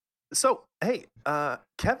So, hey,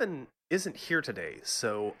 Kevin isn't here today,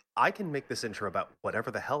 so I can make this intro about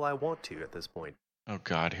whatever the hell I want to at this point. Oh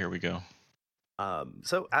God, here we go. How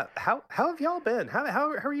have y'all been? How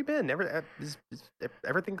are you been? Is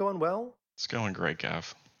everything going well? It's going great,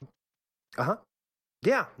 Gav. Uh-huh.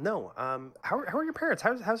 Yeah, no. How are your parents?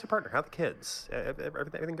 How's your partner? How are the kids?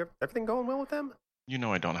 Everything going well with them? You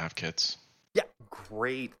know I don't have kids. Yeah,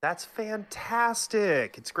 great. That's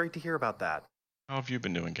fantastic. It's great to hear about that. How have you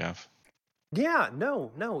been doing, Gav? Yeah,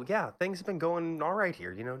 no, yeah. Things have been going all right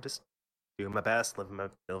here. Just doing my best, living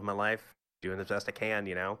my life, doing the best I can.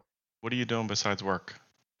 What are you doing besides work?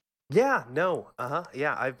 Yeah, no,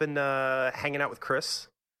 yeah. I've been hanging out with Chris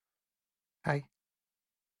Hi.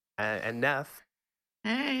 and Neff,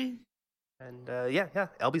 Hey. and yeah.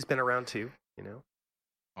 Elby's been around too.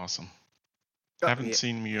 Awesome. Oh, Haven't yeah.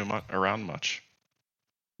 seen you around much.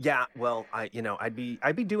 Yeah, well, I'd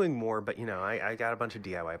be doing more, but I got a bunch of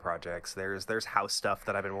DIY projects. There's house stuff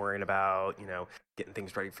that I've been worrying about. Getting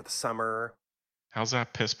things ready for the summer. How's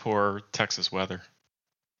that piss poor Texas weather?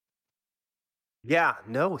 Yeah,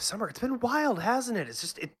 no, summer. It's been wild, hasn't it? It's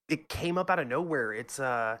just it came up out of nowhere. It's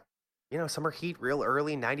summer heat real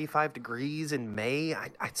early, 95 degrees in May.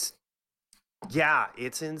 Yeah,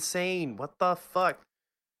 it's insane. What the fuck?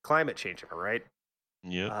 Climate change, am I right?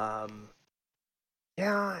 Yep.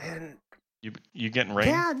 Yeah, and You getting rain?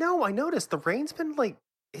 yeah, no, I noticed the rain's been like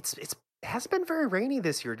it hasn't been very rainy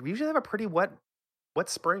this year. We usually have a pretty wet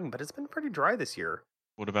spring, but it's been pretty dry this year.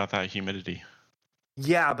 What about that humidity?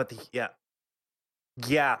 Yeah, but the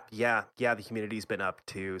humidity's been up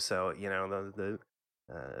too. So the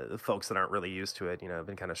folks that aren't really used to it, have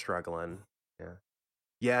been kind of struggling.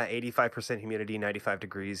 Yeah, 85% humidity, 95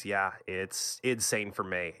 degrees. Yeah, it's insane for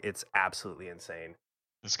May. It's absolutely insane.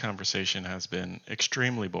 This conversation has been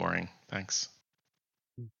extremely boring. Thanks.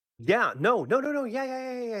 Yeah, no.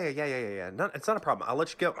 Yeah. No, it's not a problem. I'll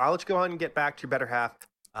let you go. I'll let you go on and get back to your better half.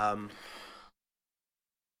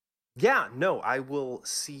 Yeah, no, I will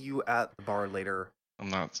see you at the bar later.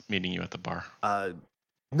 I'm not meeting you at the bar.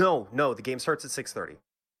 No, the game starts at 6:30.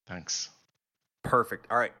 Thanks. Perfect.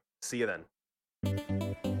 All right, see you then.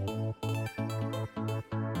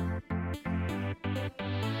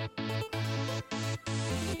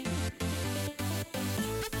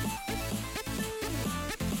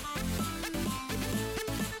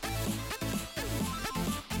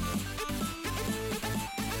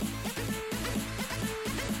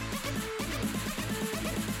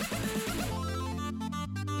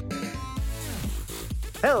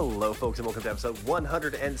 Hello, folks, and welcome to episode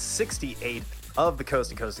 168 of the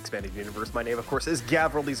Coast to Coast Expanded Universe. My name, of course, is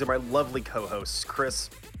Gavril. These are my lovely co-hosts, Chris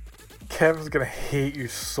Kevin's gonna hate you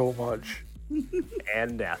so much.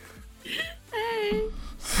 and Nat. Hey.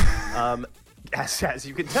 As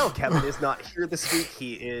you can tell, Kevin is not here this week.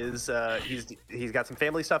 He is he's got some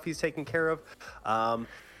family stuff he's taking care of.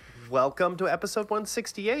 Welcome to episode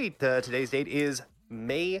 168. Today's date is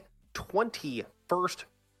May 21st,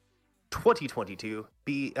 2022.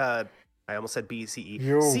 I almost said BCE.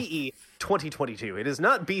 Yo. CE 2022. It is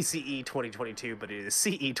not BCE 2022, but it is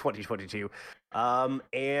CE 2022.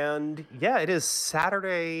 And yeah, it is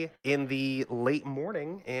Saturday in the late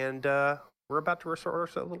morning, and we're about to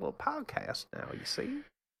resource a little podcast now, you see?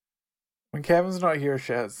 When Kevin's not here,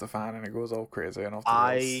 shit hits the fan and it goes all crazy and off the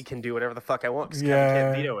I rails. can do whatever the fuck I want because Yeah.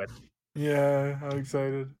 Kevin can't veto it. Yeah, I'm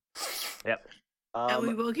excited. Yep. And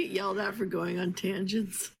we will get yelled at for going on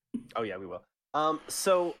tangents. Oh yeah, we will.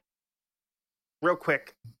 So real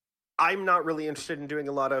quick, I'm not really interested in doing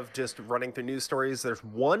a lot of just running through news stories. There's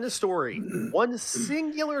one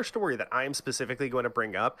singular story that I'm specifically going to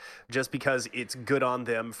bring up just because it's good on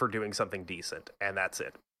them for doing something decent, and that's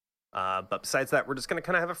it. But besides that, we're just going to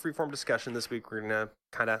kind of have a freeform discussion this week. We're going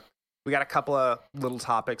to we got a couple of little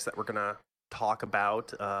topics that we're going to talk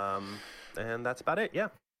about, and that's about it. Yeah.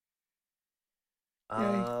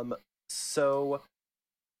 So,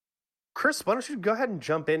 Chris, why don't you go ahead and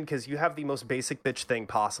jump in because you have the most basic bitch thing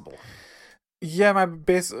possible. Yeah, my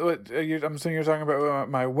base. I'm assuming you're talking about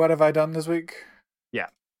my what have I done this week? Yeah.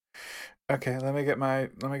 Okay, let me get my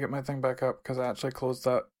thing back up because I actually closed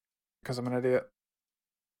that because I'm an idiot.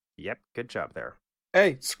 Yep, good job there.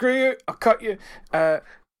 Hey, screw you! I'll cut you.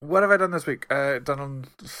 What have I done this week? Done on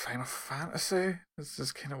Final Fantasy. This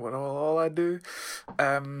is kind of what all I do.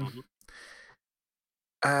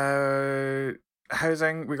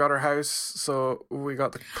 Housing. We got our house, so we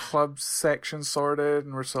got the club section sorted,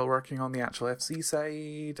 and we're still working on the actual FC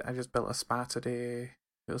side. I just built a spa today.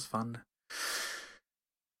 It was fun.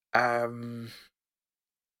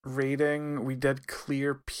 Rating. We did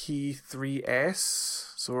clear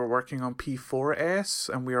P3S, so we're working on P4S,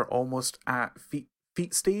 and we are almost at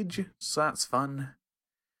feet stage, so that's fun.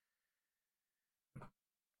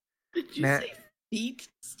 Did you say feet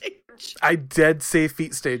stage? I did say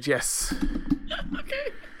feet stage, yes. Okay.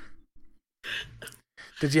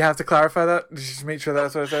 Did you have to clarify that? Did you just make sure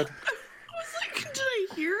that's what I said? I was like, did I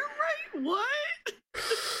hear it right? What?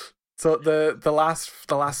 So the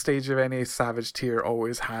last stage of any Savage tier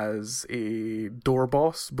always has a door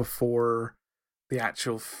boss before the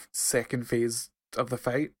actual second phase of the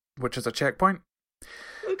fight, which is a checkpoint.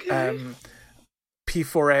 Okay.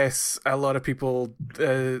 P4S, a lot of people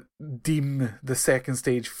deem the second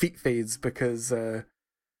stage feet phase because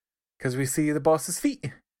we see the boss's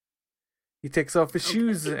feet. He takes off his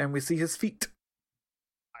shoes and we see his feet.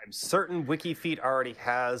 I'm certain WikiFeet already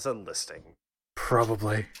has a listing.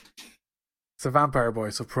 Probably. It's a vampire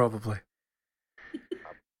boy, so probably.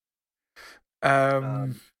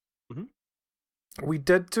 We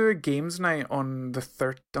did do a games night on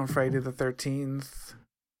on Friday the 13th.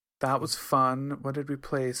 That was fun. What did we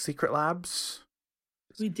play? Secret Labs?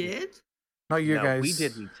 We did? Not you guys. We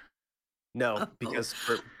didn't. No, because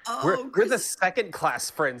we're the second class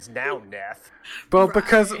friends now, Neth. Well,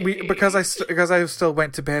 because I still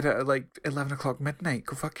went to bed at like 11 o'clock midnight.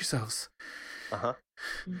 Go fuck yourselves.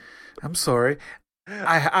 I'm sorry.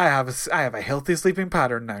 I have a healthy sleeping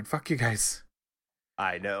pattern now. Fuck you guys.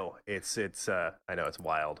 I know it's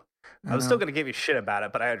wild. I was still gonna give you shit about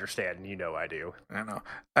it, but I understand. You know I do. I know.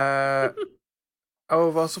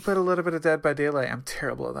 I've also played a little bit of Dead by Daylight. I'm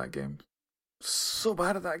terrible at that game. So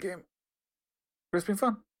bad at that game. But it's been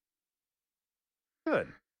fun. Good.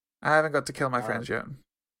 I haven't got to kill my friends yet.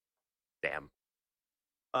 Damn.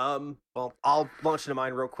 Well, I'll launch into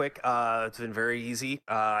mine real quick. It's been very easy.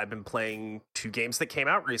 I've been playing 2 games that came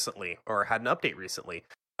out recently, or had an update recently.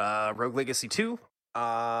 Rogue Legacy 2,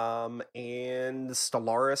 and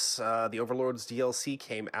Stellaris, the Overlords DLC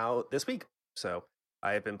came out this week. So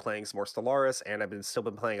I have been playing some more Stellaris, and I've still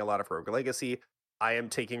been playing a lot of Rogue Legacy. I am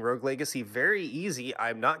taking Rogue Legacy very easy.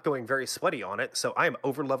 I'm not going very sweaty on it, so I am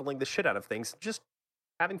over-leveling the shit out of things, just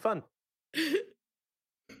having fun.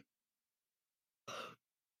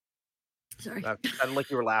 Sorry. Sounded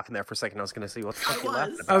like you were laughing there for a second. I was going to see what the fuck you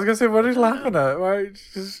laughing about. I was going to say, what are you laughing at? Why?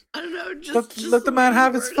 Just, I don't know. Just let the man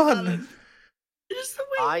have his fun. Just the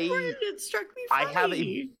way you worded it struck me funny. I have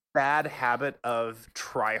a bad habit of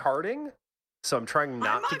try-harding, so I'm trying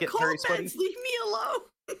not to get very sweaty. Leave me alone.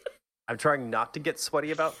 I'm trying not to get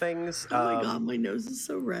sweaty about things. Oh my god, my nose is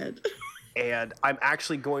so red. And I'm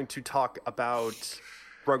actually going to talk about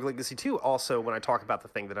Rogue Legacy 2 also when I talk about the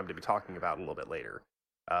thing that I'm going to be talking about a little bit later.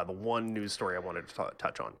 The one news story I wanted to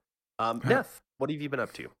touch on. Neth, what have you been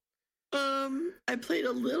up to? I played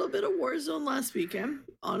a little bit of Warzone last weekend.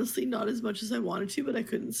 Honestly, not as much as I wanted to, but I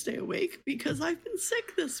couldn't stay awake because I've been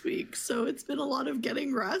sick this week. So it's been a lot of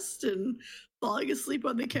getting rest and falling asleep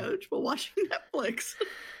on the couch while watching Netflix.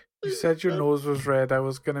 You said your nose was red. I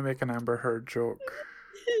was going to make an Amber Heard joke.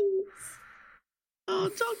 Oh,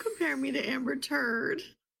 don't compare me to Amber Turd.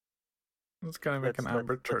 I was going to make an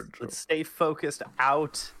Amber Turd joke. Let's stay focused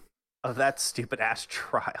out of that stupid ass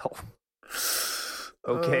trial.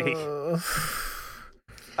 Okay.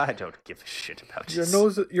 I don't give a shit about your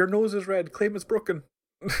this. Your nose is red. Claim it's broken.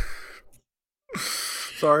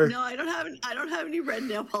 Sorry. No, I don't have any red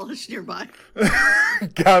nail polish nearby.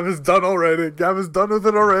 Gav is done already. Gav is done with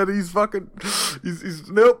it already. He's fucking. He's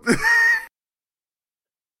nope.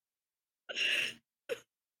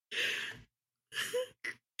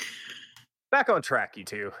 Back on track, you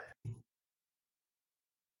two.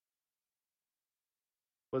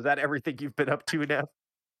 Was that everything you've been up to, Neff?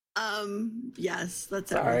 Yes,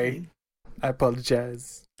 that's Sorry. everything. I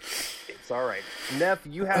apologize. It's all right. Neff,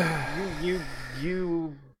 you have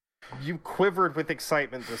you quivered with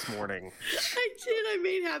excitement this morning. I did. I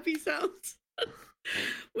made happy sounds.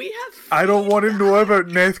 We have. I don't want to know about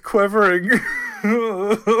Neth quivering. We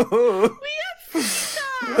have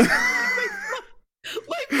feedback.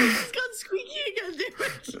 My voice has gone squeaky again, damn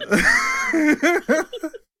it.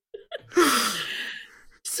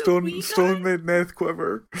 Stone made Neth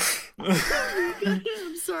quiver.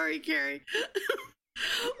 I'm sorry, Carrie.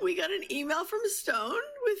 We got an email from Stone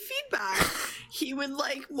with feedback. He would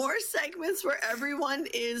like more segments where everyone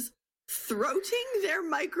is throating their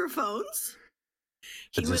microphones.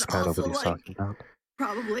 Is this kind of what he's talking about?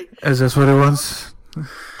 Probably. Is this what it was?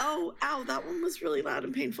 Oh, ow, that one was really loud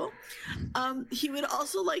and painful. He would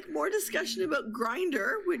also like more discussion about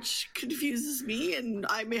Grindr, which confuses me, and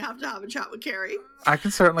I may have to have a chat with Carrie. I can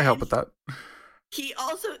certainly help with that. He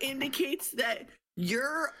also indicates that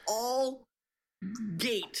you're all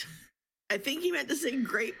gate. I think he meant to say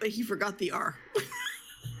great, but he forgot the R.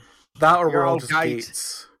 That or You're we're all all just gate.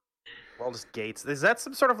 gates. World is gates. Is that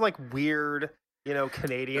some sort of like weird,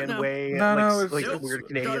 Canadian way? No, like it's a weird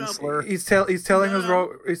Canadian no. slur. He's telling us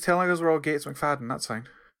No. we're all Gates McFadden. That's fine.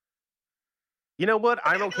 You know what?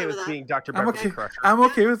 I'm I okay know with that. being Dr. I'm Beverly okay. Crusher. I'm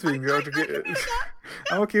okay with being I Dr. can do that.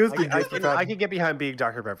 I'm okay with being I Gates McFadden. can get behind being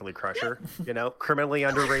Dr. Beverly Crusher. Criminally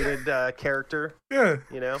underrated character. Yeah.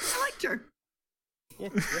 I liked her. Yeah.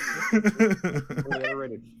 Criminally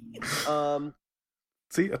underrated.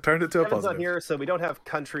 See, I turned it to a Kevin's not positive. here, so we don't have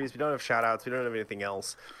countries, we don't have shout-outs, we don't have anything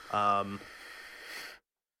else.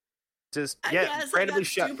 Randomly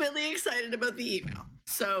stupidly excited about the email.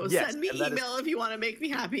 So Yes, send me and that email if you want to make me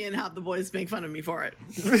happy and have the boys make fun of me for it.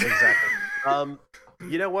 Exactly.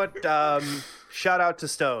 You know what? Shout out to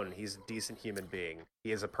Stone. He's a decent human being.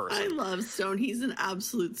 He is a person. I love Stone. He's an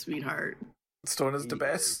absolute sweetheart. Stone is the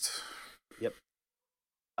best. Yep.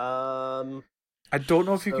 I don't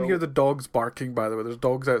know if you can hear the dogs barking, by the way. There's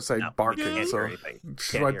dogs outside barking. Can't so hear anything.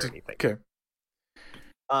 just Can't wanted hear to- anything.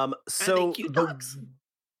 Okay. So cute dogs.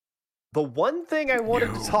 the one thing I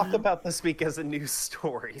wanted to talk about this week as a news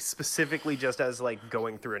story, specifically just as like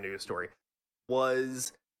going through a news story,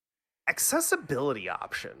 was accessibility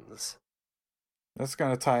options. That's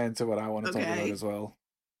going to tie into what I want to talk about Okay. as well.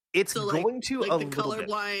 It's So going to a the little bit.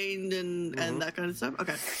 colorblind and that kind of stuff.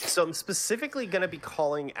 Okay. So I'm specifically going to be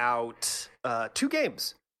calling out 2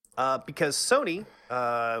 games because Sony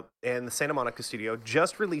and the Santa Monica studio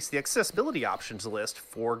just released the accessibility options list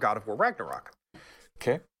for God of War Ragnarok.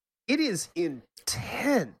 Okay. It is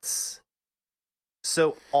intense.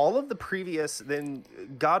 So all of the previous, then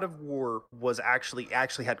God of War was actually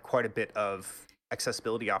had quite a bit of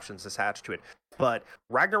accessibility options attached to it, but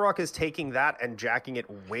Ragnarok is taking that and jacking it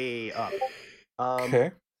way up.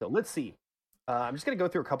 Okay. So let's see. I'm just going to go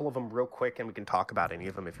through a couple of them real quick, and we can talk about any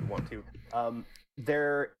of them if you want to.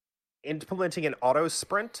 They're implementing an auto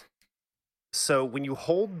sprint. So when you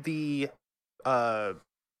hold the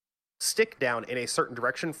stick down in a certain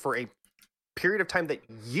direction for a period of time that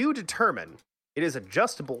you determine, it is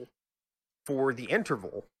adjustable for the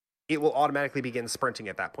interval, it will automatically begin sprinting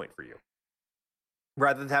at that point for you.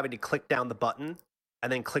 Rather than having to click down the button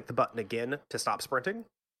and then click the button again to stop sprinting,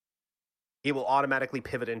 it will automatically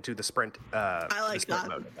pivot into the sprint, mode at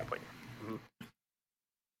that point. Mm-hmm.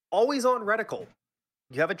 Always on reticle.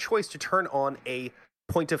 You have a choice to turn on a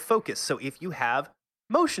point of focus. So if you have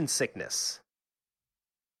motion sickness,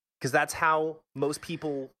 because that's how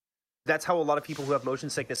a lot of people who have motion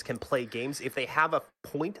sickness can play games. If they have a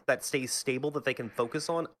point that stays stable that they can focus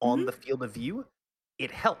on the field of view,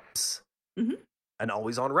 it helps. Mm-hmm. An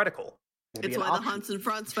always on reticle. It's why the Hunts and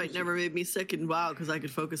Fronts fight never made me sick and WoW, because I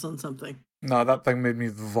could focus on something. No, that thing made me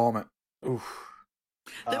vomit. Oof.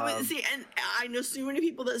 See, and I know so many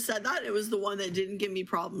people that said that. It was the one that didn't give me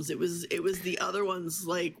problems. It was the other ones,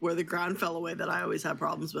 like where the ground fell away, that I always had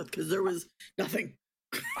problems with, because there was nothing.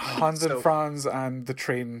 Hans and Franz and the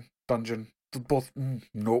train dungeon. Both,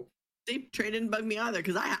 nope. See, train didn't bug me either,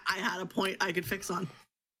 because I had a point I could fix on.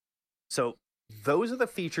 So those are the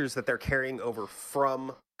features that they're carrying over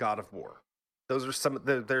from God of War. Those are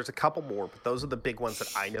there's a couple more, but those are the big ones that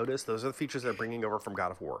I noticed. Those are the features they're bringing over from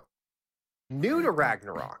God of War. New to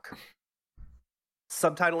Ragnarok,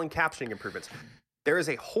 subtitle and captioning improvements. There is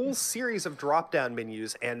a whole series of drop-down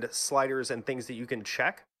menus and sliders and things that you can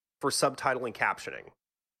check for subtitle and captioning.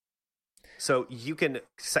 So you can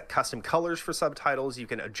set custom colors for subtitles. You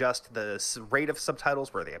can adjust the rate of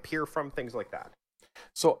subtitles, where they appear from, things like that.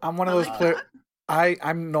 So I'm one of those players.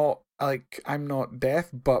 I'm not deaf,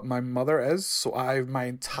 but my mother is. So my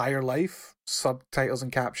entire life, subtitles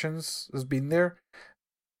and captions has been there.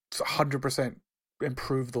 It's 100%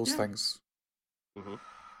 improve those things. Mm-hmm.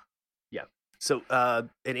 Yeah. So an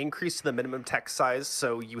increase to the minimum text size.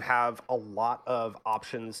 So you have a lot of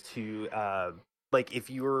options to like if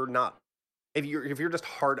you're just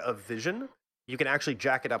hard of vision, you can actually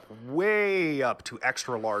jack it up way up to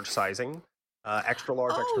extra large sizing. Extra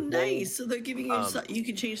large, extra bold. Nice. So they're giving you you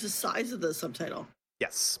can change the size of the subtitle.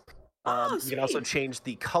 Yes. Oh, you can also sweet. change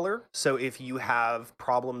the color. So if you have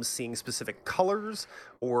problems seeing specific colors,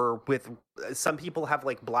 or with some people have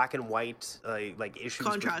like black and white like issues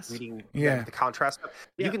Contrast. with reading Yeah. the contrast stuff,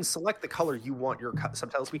 Yeah. you can select the color you want your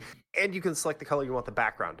subtitles to be, and you can select the color you want the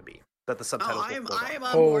background to be. That the subtitles. I will am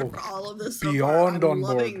on board for all of this. So Beyond far. I'm on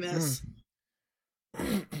board. loving this.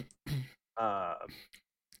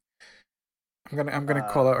 I'm gonna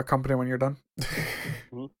call out a company when you're done.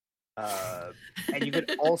 And you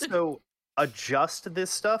can also adjust this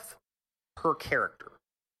stuff per character.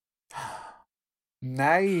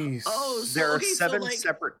 Nice. Oh, so, There are okay, seven so like,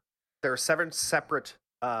 separate. There are 7 separate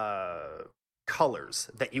colors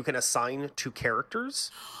that you can assign to characters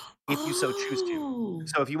if you so choose to. Oh.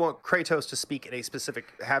 So if you want Kratos to speak in a specific,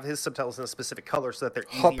 have his subtitles in a specific color so that they're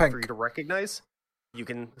Hot easier for pink. you to recognize, you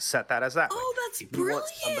can set that as that way. Oh, that's If you want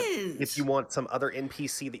brilliant. if you want some other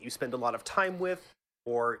NPC that you spend a lot of time with,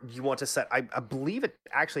 or you want to set, I believe it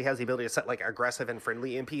actually has the ability to set like aggressive and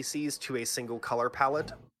friendly NPCs to a single color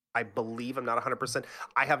palette. I believe, I'm not 100%.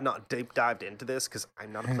 I have not deep dived into this because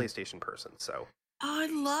I'm not a PlayStation person. So I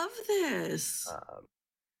love this.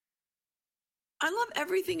 I love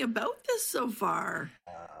everything about this so far.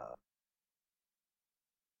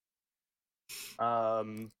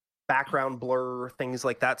 Background blur, things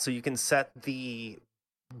like that. So you can set the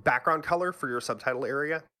background color for your subtitle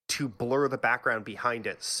area to blur the background behind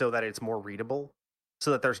it so that it's more readable,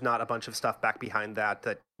 so that there's not a bunch of stuff back behind that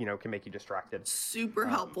can make you distracted. Super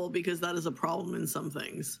helpful because that is a problem in some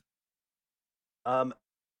things.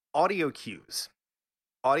 Audio cues.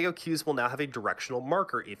 Audio cues will now have a directional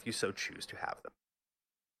marker if you so choose to have them.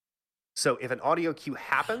 So if an audio cue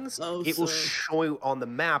happens, it will show on the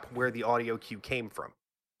map where the audio cue came from.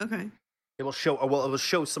 Okay. It will show. Well, it will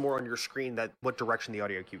show somewhere on your screen that what direction the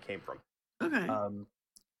audio cue came from. Okay.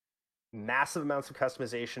 Massive amounts of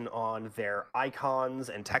customization on their icons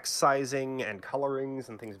and text sizing and colorings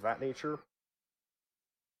and things of that nature.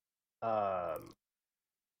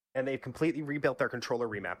 And they've completely rebuilt their controller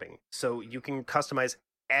remapping, so you can customize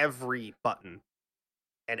every button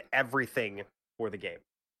and everything for the game.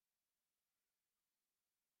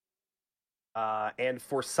 And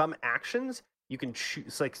for some actions, you can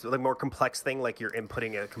choose like the more complex thing, like you're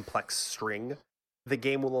inputting a complex string. The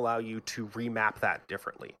game will allow you to remap that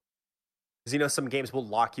differently. Because some games will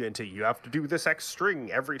lock you into you have to do this X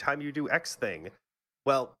string every time you do X thing.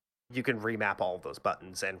 Well, you can remap all of those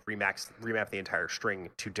buttons and remap the entire string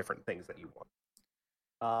to different things that you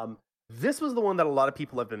want. This was the one that a lot of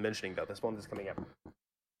people have been mentioning, though. This one that's coming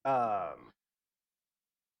up.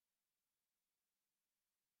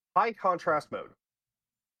 High contrast mode.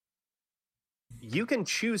 You can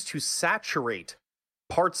choose to saturate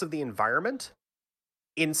parts of the environment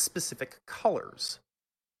in specific colors.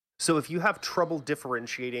 So if you have trouble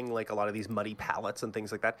differentiating like a lot of these muddy palettes and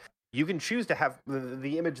things like that, you can choose to have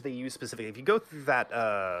the image they use specifically. If you go through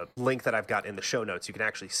that link that I've got in the show notes, you can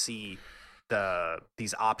actually see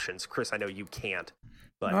these options. Chris, I know you can't.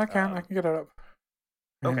 But, no, I can. I can get it up.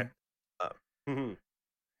 Okay.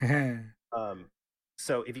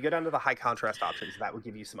 So if you go down to the high contrast options, that would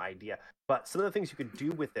give you some idea. But some of the things you could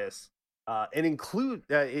do with this,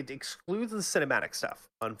 it excludes the cinematic stuff,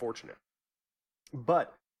 unfortunate.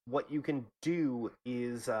 But what you can do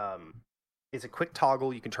is a quick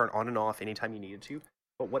toggle. You can turn on and off anytime you needed to.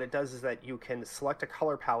 But what it does is that you can select a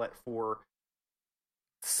color palette for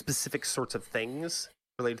specific sorts of things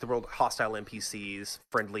related to the world, hostile NPCs,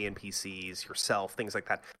 friendly NPCs, yourself, things like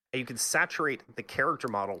that. And you can saturate the character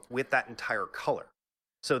model with that entire color.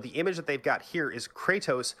 So the image that they've got here is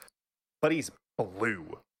Kratos, but he's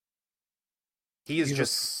blue. He's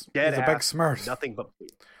just dead. He's a big smurf. Nothing but blue.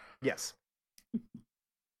 Yes.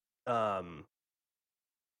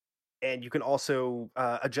 And you can also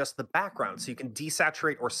adjust the background, so you can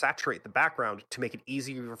desaturate or saturate the background to make it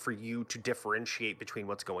easier for you to differentiate between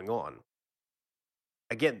what's going on.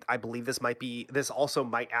 Again, I believe this also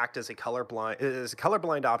might act as a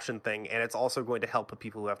colorblind option thing, and it's also going to help with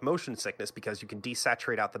people who have motion sickness because you can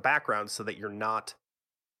desaturate out the background so that you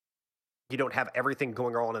don't have everything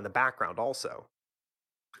going on in the background also.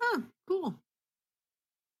 Huh, cool.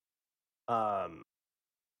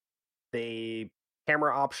 The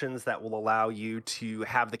camera options that will allow you to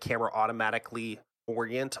have the camera automatically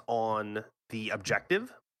orient on the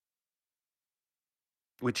objective.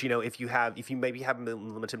 Which, if you maybe have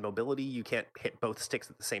limited mobility, you can't hit both sticks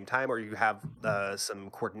at the same time, or you have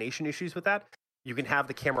some coordination issues with that, you can have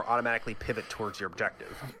the camera automatically pivot towards your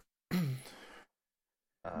objective.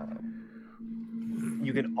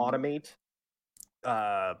 You can automate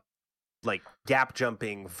like gap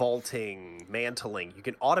jumping, vaulting, mantling. You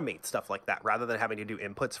can automate stuff like that rather than having to do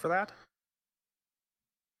inputs for that.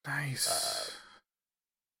 Nice.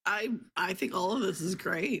 I think all of this is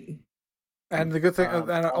great. And the good thing,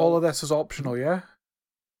 and all of this is optional, yeah?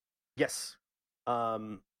 Yes.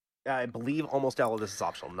 I believe almost all of this is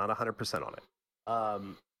optional. I'm not 100% on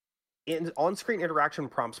it. On-screen interaction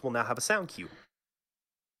prompts will now have a sound cue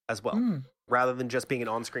as well. Rather than just being an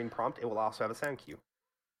on-screen prompt, it will also have a sound cue.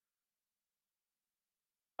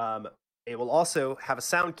 It will also have a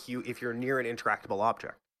sound cue if you're near an interactable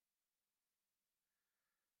object.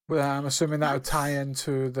 Well, I'm assuming that would tie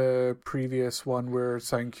into the previous one where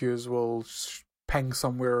sound cues will ping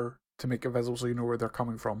somewhere to make it visible so you know where they're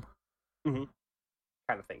coming from. Mm-hmm.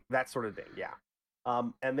 Kind of thing. That sort of thing, yeah.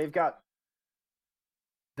 And they've got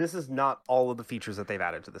this is not all of the features that they've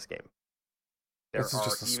added to this game. This is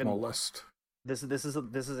just a small list. This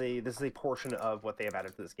is a portion of what they have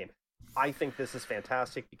added to this game. I think this is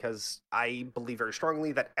fantastic because I believe very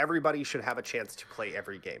strongly that everybody should have a chance to play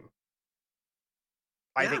every game.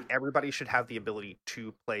 I think everybody should have the ability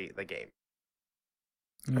to play the game.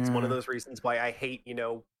 That's one of those reasons why I hate,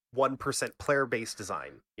 1% player-based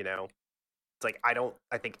design, It's like,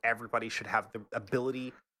 I think everybody should have the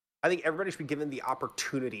ability. I think everybody should be given the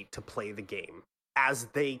opportunity to play the game as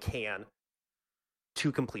they can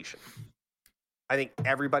to completion. I think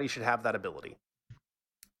everybody should have that ability.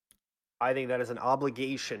 I think that is an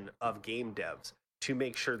obligation of game devs to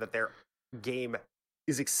make sure that their game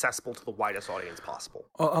is accessible to the widest audience possible.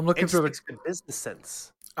 I'm looking through the business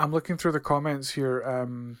sense. I'm looking through the comments here.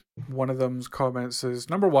 One of them's comments is,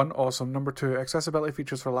 number 1, awesome. Number 2, accessibility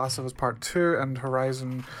features for Last of Us Part 2 and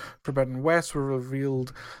Horizon Forbidden West were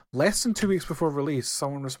revealed less than 2 weeks before release.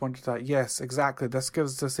 Someone responded to that, yes, exactly. This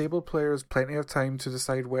gives disabled players plenty of time to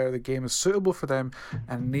decide where the game is suitable for them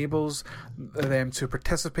and enables them to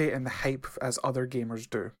participate in the hype as other gamers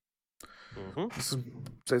do.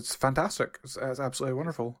 Mm-hmm. It's fantastic. It's absolutely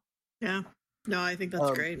wonderful. Yeah. No, I think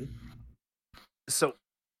that's great. So,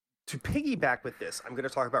 to piggyback with this, I'm going to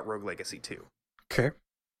talk about Rogue Legacy 2. Okay.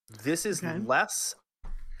 This is less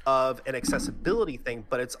of an accessibility thing,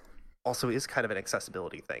 but it's also is kind of an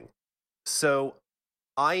accessibility thing. So,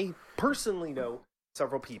 I personally know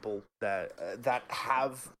several people that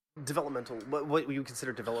have developmental, what you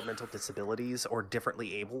consider developmental disabilities or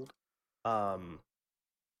differently abled.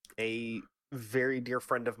 A very dear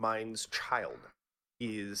friend of mine's child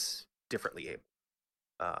is differently able.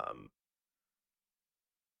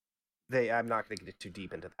 I'm not going to get too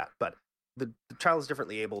deep into that, but the child is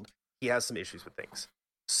differently abled. He has some issues with things.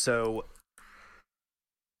 So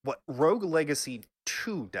what Rogue Legacy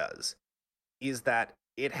 2 does is that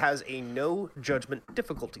it has a no judgment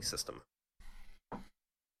difficulty system.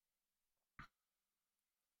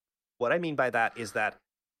 What I mean by that is that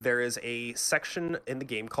there is a section in the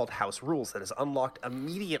game called House Rules that is unlocked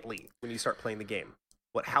immediately when you start playing the game.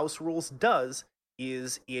 What House Rules does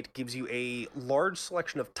is it gives you a large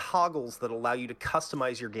selection of toggles that allow you to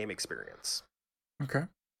customize your game experience. Okay.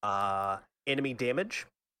 Enemy damage,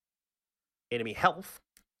 enemy health,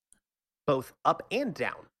 both up and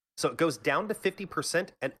down. So it goes down to 50%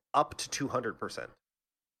 and up to 200%.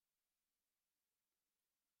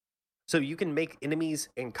 So you can make enemies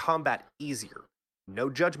in combat easier. No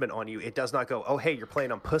judgment on you. It does not go, oh, hey, you're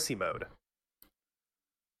playing on pussy mode.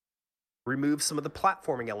 Remove some of the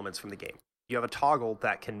platforming elements from the game. You have a toggle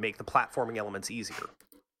that can make the platforming elements easier.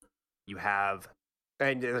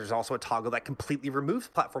 And there's also a toggle that completely removes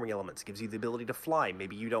platforming elements. It gives you the ability to fly.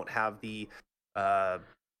 Maybe you don't have the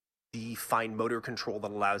fine motor control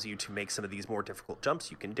that allows you to make some of these more difficult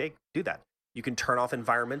jumps. You can do that. You can turn off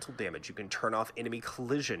environmental damage. You can turn off enemy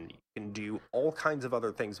collision. You can do all kinds of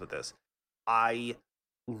other things with this. I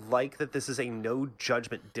like that this is a no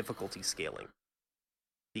judgment difficulty scaling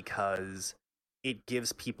because it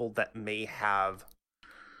gives people that may have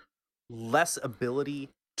less ability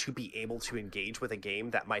to be able to engage with a game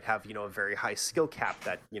that might have, a very high skill cap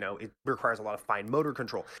that, it requires a lot of fine motor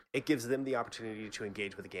control. It gives them the opportunity to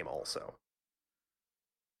engage with the game also.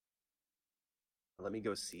 Let me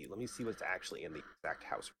see what's actually in the exact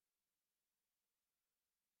house.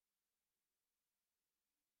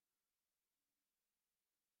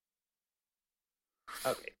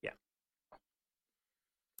 Okay, yeah.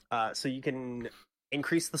 So you can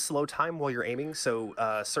increase the slow time while you're aiming.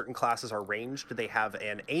 So certain classes are ranged. They have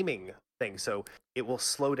an aiming thing, so it will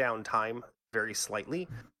slow down time very slightly.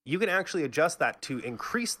 You can actually adjust that to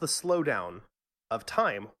increase the slowdown of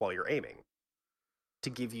time while you're aiming to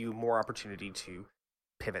give you more opportunity to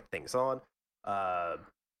pivot things on.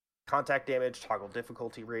 Contact damage, toggle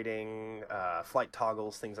difficulty rating, flight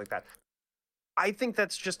toggles, things like that. I think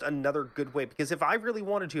that's just another good way, because if I really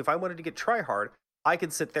wanted to, if I wanted to get tryhard, I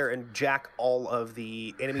could sit there and jack all of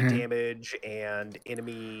the enemy damage and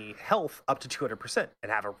enemy health up to 200%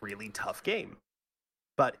 and have a really tough game.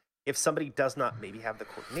 But if somebody does not maybe have the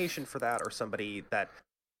coordination for that, or somebody that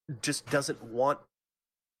just doesn't want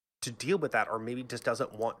to deal with that, or maybe just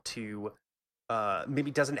doesn't want to, maybe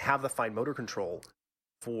doesn't have the fine motor control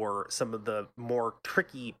for some of the more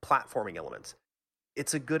tricky platforming elements,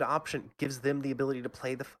 it's a good option. Gives them the ability to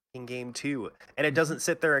play the fucking game too. And it doesn't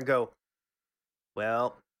sit there and go,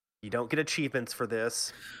 well, you don't get achievements for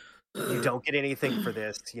this. You don't get anything for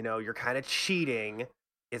this. You're kind of cheating.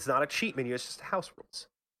 It's not a cheat menu. It's just house rules.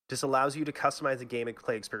 Just allows you to customize the game and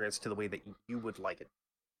play experience to the way that you would like it.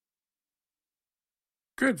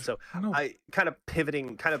 Good. So I kind of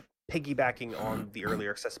pivoting piggybacking on the earlier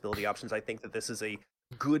accessibility options, I think that this is a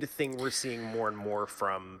good thing we're seeing more and more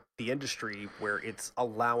from the industry, where it's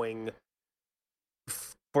allowing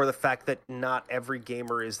for the fact that not every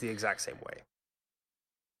gamer is the exact same way.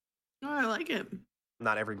 Oh, I like it.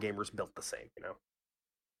 Not every gamer's built the same, you know?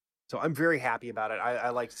 So I'm very happy about it. I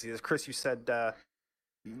like to see this. Chris, you said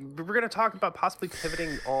we're going to talk about possibly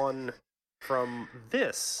pivoting on from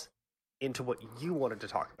this into what you wanted to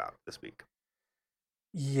talk about this week.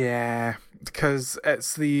 Yeah, because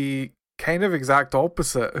it's the kind of exact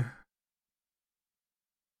opposite.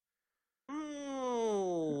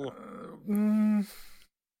 Come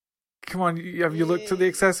on, have you looked at the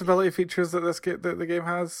accessibility features that that the game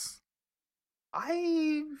has?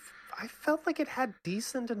 I felt like it had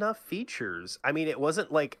decent enough features. I mean, it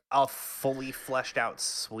wasn't like a fully fleshed out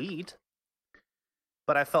suite,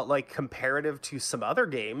 but I felt like comparative to some other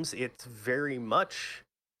games, it's very much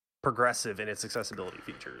progressive in its accessibility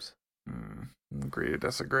features. Agree to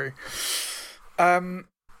disagree.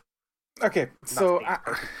 Okay, so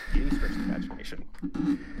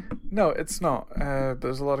no, it's not.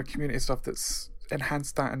 There's a lot of community stuff that's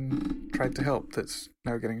enhanced that and tried to help that's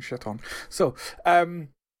now getting shit on. So,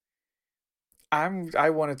 I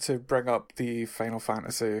wanted to bring up the Final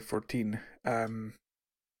Fantasy 14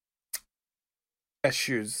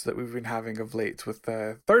 issues that we've been having of late with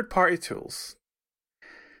third-party tools.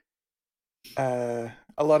 A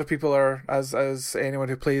lot of people are, as anyone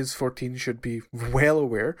who plays 14 should be well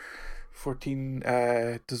aware, 14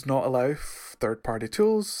 does not allow third-party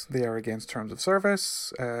tools. They are against terms of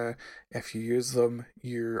service. If you use them,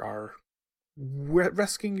 you are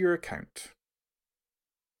risking your account.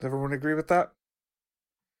 Does everyone agree with that?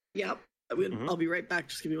 Yep. I'll be right back.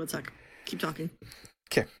 Just give me 1 sec. Keep talking.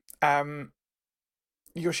 Okay.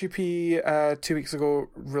 Yoshi P 2 weeks ago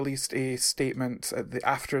released a statement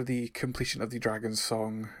after the completion of the Dragon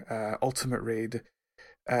Song Ultimate Raid,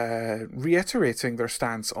 reiterating their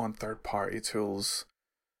stance on third-party tools,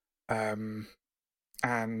 and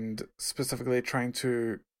specifically trying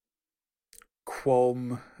to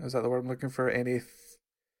calm, is that the word I'm looking for, any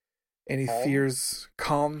fears,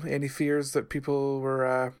 calm any fears that people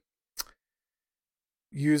were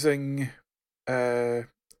using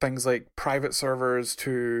things like private servers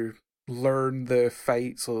to learn the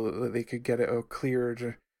fight so that they could get it all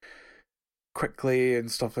cleared quickly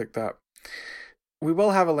and stuff like that. We will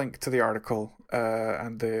have a link to the article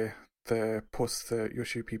and the post that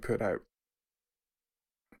Yoshi P put out.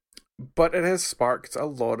 But it has sparked a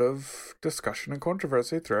lot of discussion and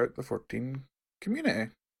controversy throughout the 14 community.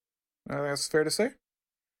 I think that's fair to say.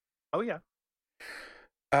 Oh, yeah.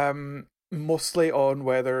 Mostly on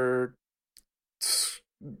whether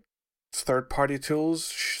third-party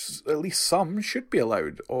tools, at least some, should be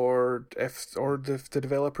allowed, or if the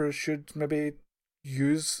developers should maybe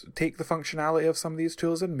take the functionality of some of these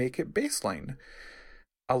tools and make it baseline.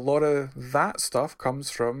 A lot of that stuff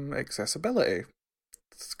comes from accessibility.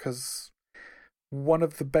 It's because one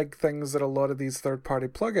of the big things that a lot of these third-party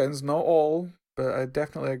plugins, not all, but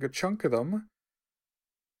definitely a good chunk of them,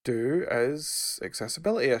 do is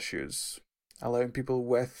accessibility issues, allowing people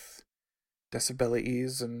with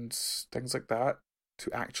disabilities and things like that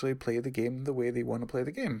to actually play the game the way they want to play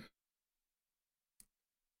the game,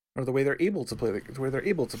 or the way they're able to play the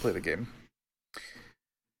game.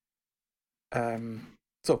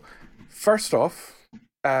 So first off,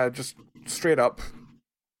 just straight up,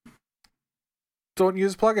 don't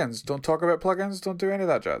use plugins. Don't talk about plugins. Don't do any of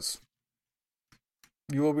that jazz.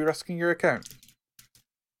 You will be risking your account.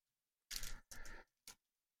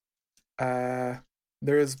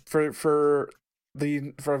 There is for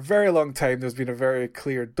a very long time there's been a very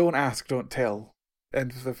clear don't ask, don't tell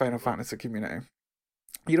in the Final Fantasy community.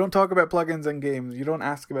 You don't talk about plugins in games. You don't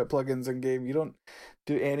ask about plugins in game. You don't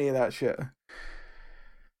do any of that shit.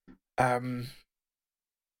 And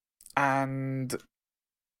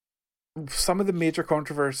some of the major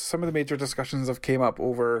controversies, some of the major discussions have came up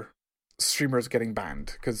over streamers getting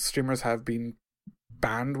banned, because streamers have been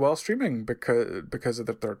banned while streaming because of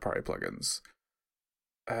the third-party plugins.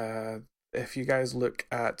 If you guys look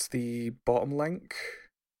at the bottom link,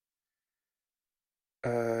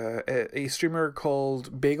 a streamer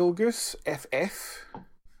called Bagel Goose FF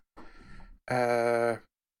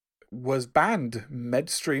was banned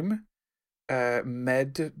mid-stream,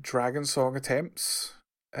 mid-Dragon Song attempts,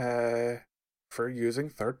 for using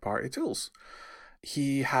third-party tools.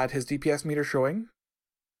 He had his DPS meter showing.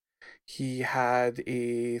 He had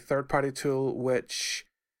a third-party tool which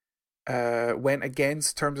went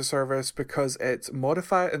against terms of service because it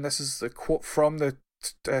modified, and this is a quote from the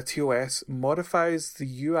TOS, modifies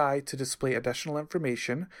the UI to display additional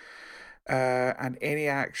information and any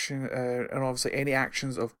action, and obviously any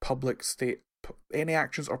actions or public statements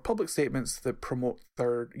that promote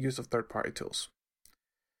use of third-party tools.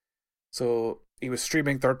 So he was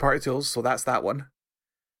streaming third-party tools, so that's that one.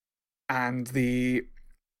 And the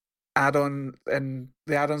add-ons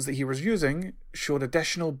that he was using showed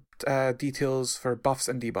additional details for buffs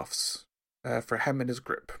and debuffs for him and his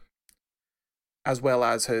group, as well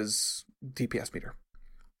as his DPS meter.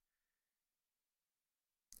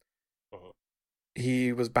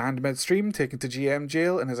 He was banned midstream, taken to GM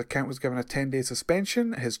jail, and his account was given a 10-day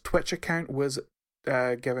suspension. His Twitch account was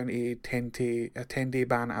given a 10-day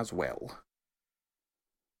ban as well.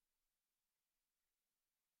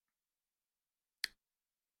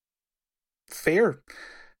 Fair.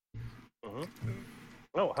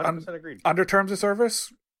 No, 100% agreed. Under terms of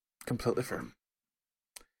service, completely fair.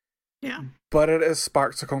 Yeah. But it has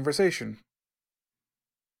sparked a conversation.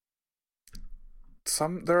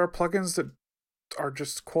 There are plugins that are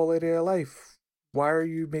just quality of life. Why are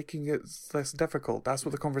you making it less difficult? That's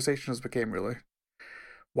what the conversation has become, really.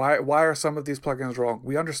 Why are some of these plugins wrong?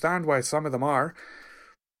 We understand why some of them are.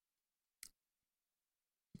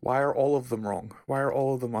 Why are all of them wrong? Why are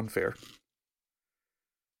all of them unfair?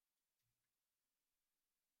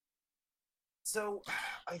 So,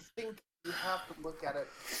 I think you have to look at it.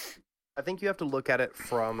 I think you have to look at it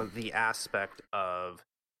from the aspect of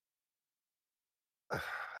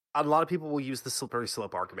a lot of people will use the slippery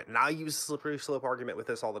slope argument, and I use the slippery slope argument with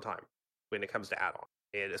this all the time when it comes to add-on,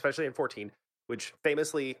 and especially in 14, which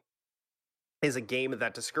famously is a game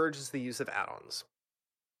that discourages the use of add-ons.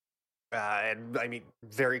 And I mean,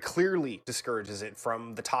 very clearly discourages it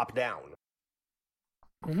from the top down.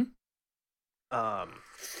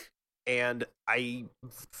 And I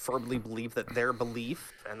firmly believe that their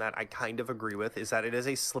belief, and that I kind of agree with, is that it is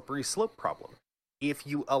a slippery slope problem. If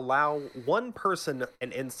you allow one person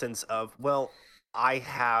an instance of, well, I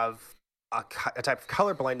have a type of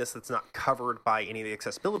color blindness that's not covered by any of the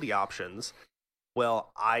accessibility options,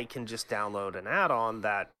 well, I can just download an add-on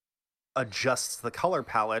that adjusts the color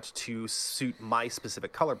palette to suit my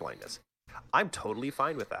specific color blindness. I'm totally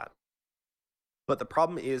fine with that. But the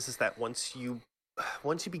problem is that once you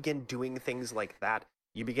begin doing things like that,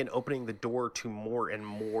 you begin opening the door to more and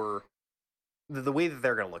more. The way that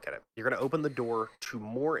they're going to look at it, you're going to open the door to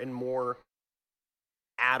more and more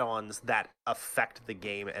add-ons that affect the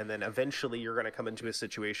game, and then eventually you're going to come into a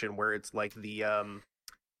situation where it's like the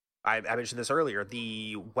I mentioned this earlier,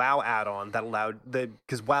 the WoW add-on that allowed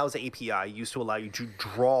because WoW's API used to allow you to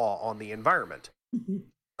draw on the environment. You're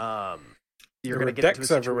going to get into a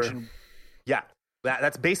situation. Everywhere. Yeah,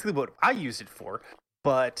 that's basically what I used it for.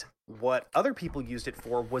 But what other people used it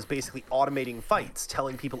for was basically automating fights,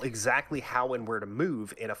 telling people exactly how and where to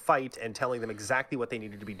move in a fight, and telling them exactly what they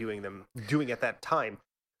needed to be doing at that time.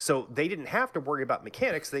 So they didn't have to worry about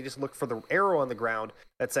mechanics. They just looked for the arrow on the ground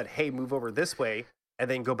that said, "Hey, move over this way," and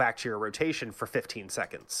then go back to your rotation for 15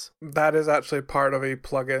 seconds. That is actually part of a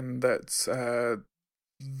plugin that's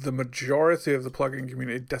the majority of the plugin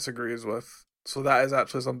community disagrees with. So that is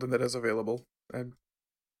actually something that is available, and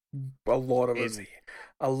a lot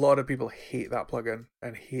of people hate that plugin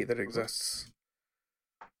and hate that it exists.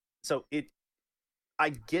 So I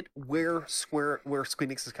get where Square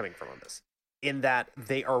Enix is coming from on this, in that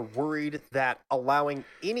they are worried that allowing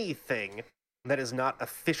anything that is not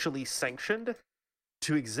officially sanctioned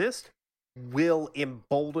to exist will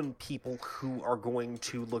embolden people who are going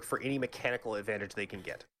to look for any mechanical advantage they can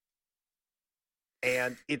get.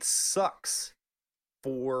 And it sucks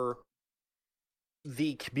for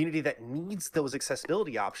the community that needs those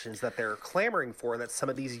accessibility options that they're clamoring for, that some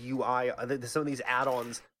of these some of these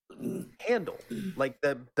add-ons handle, like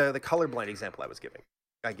the colorblind example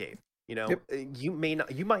I gave. You know, yep. You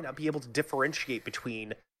might not be able to differentiate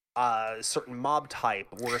between a certain mob type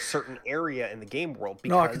or a certain area in the game world.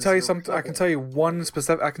 No, I can tell you something. I can tell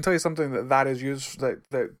you something that is used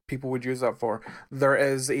that people would use that for. There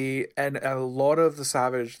is in a lot of the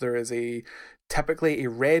Savage, there is typically a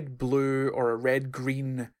red blue or a red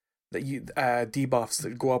green that debuffs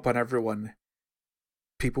that go up on everyone.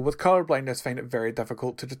 People with color blindness find it very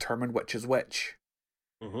difficult to determine which is which.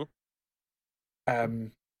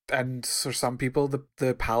 And for some people,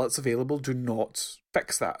 the palettes available do not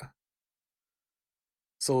fix that.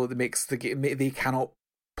 So it makes the game, they cannot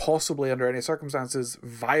possibly, under any circumstances,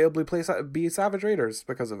 viably be Savage Raiders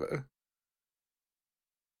because of it.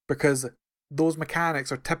 Because those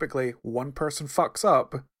mechanics are typically one person fucks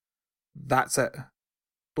up, that's it.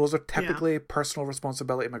 Those are typically personal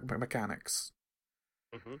responsibility mechanics.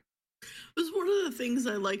 It was one of the things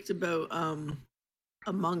I liked about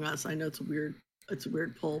Among Us. I know it's a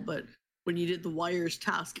weird pull, but when you did the wires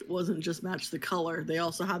task, it wasn't just match the color. They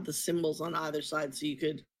also had the symbols on either side, so you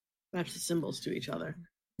could match the symbols to each other.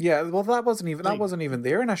 Yeah, well, that wasn't even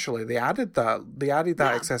there initially. They added that.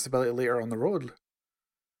 Accessibility later on the road.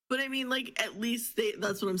 But I mean, like, at least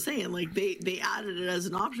that's what I'm saying. Like, they added it as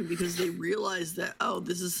an option because they realized that, oh,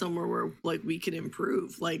 this is somewhere where, like, we can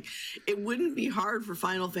improve. Like, it wouldn't be hard for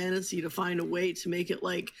Final Fantasy to find a way to make it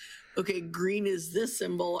like, okay, green is this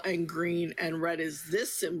symbol and green, and red is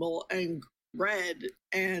this symbol and red.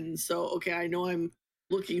 And so, okay, I know I'm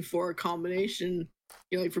looking for a combination.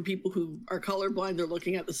 You know, like, for people who are colorblind, they're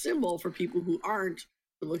looking at the symbol. For people who aren't,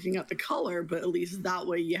 they're looking at the color. But at least that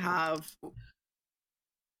way you have...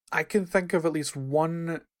 I can think of at least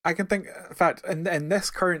one. In fact, in this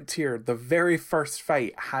current tier, the very first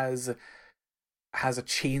fight has a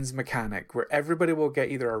chains mechanic where everybody will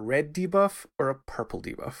get either a red debuff or a purple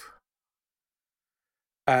debuff.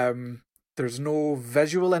 There's no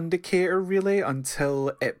visual indicator really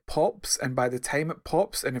until it pops, and by the time it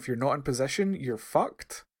pops, and if you're not in position, you're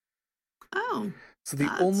fucked. Oh. So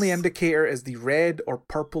the only indicator is the red or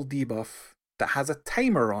purple debuff that has a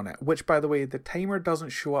timer on it, which, by the way, the timer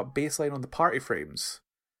doesn't show up baseline on the party frames.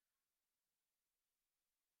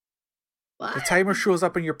 What? The timer shows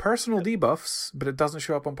up in your personal debuffs, but it doesn't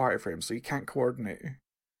show up on party frames, so you can't coordinate.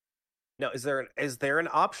 Now, is there an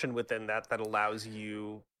option within that allows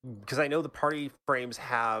you? Because I know the party frames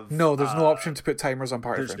have. No, there's no option to put timers on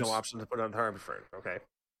party frames. There's no option to put on party frames. Okay.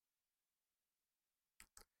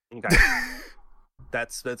 Okay.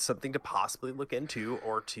 That's something to possibly look into,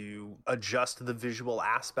 or to adjust the visual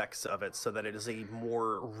aspects of it so that it is a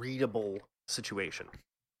more readable situation.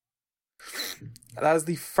 That is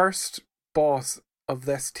the first boss of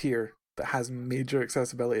this tier that has major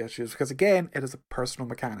accessibility issues, because again, it is a personal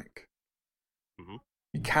mechanic. Mm-hmm.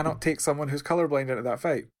 You cannot take someone who's colorblind into that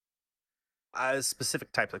fight. A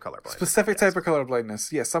specific type of colorblindness. Specific type of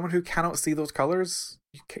colorblindness. Yes, someone who cannot see those colors,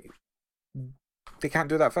 they can't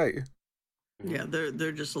do that fight. Yeah,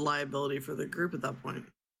 they're just a liability for the group at that point.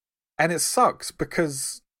 And it sucks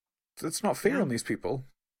because it's not fair on these people.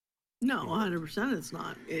 No, 100% it's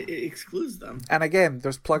not. It excludes them. And again,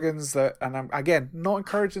 there's plugins that, and I'm again not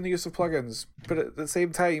encouraging the use of plugins, but at the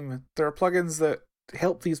same time, there are plugins that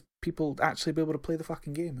help these people actually be able to play the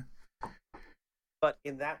fucking game. But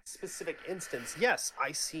in that specific instance, yes,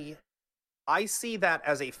 I see that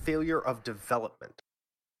as a failure of development.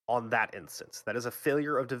 On that instance, that is a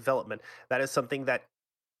failure of development. That is something that,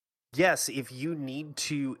 yes, if you need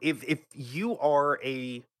to, if you are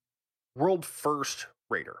a world first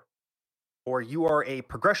raider, or you are a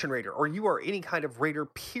progression raider, or you are any kind of raider,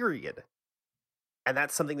 period, and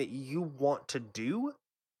that's something that you want to do,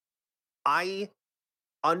 I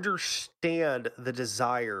understand the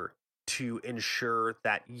desire to ensure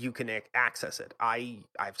that you can access it.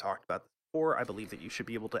 I've talked about this before. I believe that you should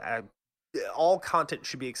be able to add. All content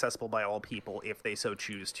should be accessible by all people if they so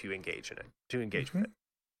choose to engage in it, with it.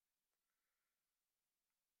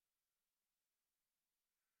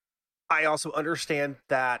 I also understand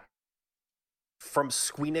that from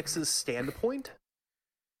Squeenix's standpoint,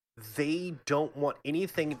 they don't want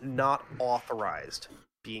anything not authorized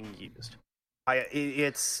being used.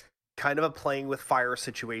 It's kind of a playing with fire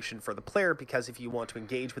situation for the player, because if you want to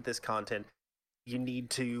engage with this content, you need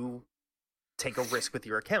to take a risk with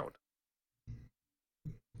your account.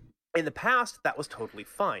 In the past, that was totally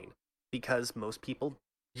fine, because most people,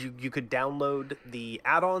 you could download the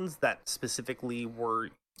add-ons that specifically were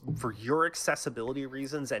for your accessibility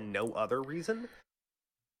reasons and no other reason.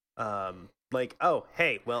 Like, oh,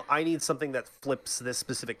 hey, well, I need something that flips this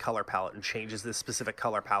specific color palette and changes this specific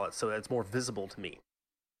color palette so that it's more visible to me.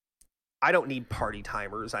 I don't need party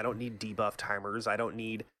timers. I don't need debuff timers. I don't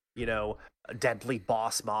need, deadly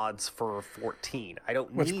boss mods for 14. I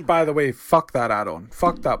don't need... Which, by the way, fuck that add-on.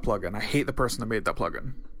 Fuck that plugin. I hate the person that made that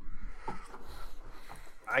plugin.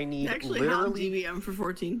 I need literally... have DVM for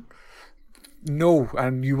 14. No,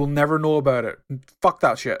 and you will never know about it. Fuck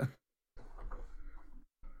that shit.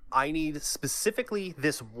 I need specifically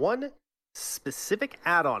this one specific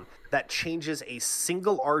add-on that changes a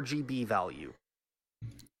single RGB value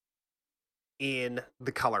in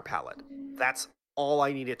the color palette. That's all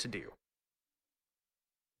I need it to do.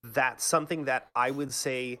 That's something that I would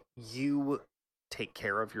say you take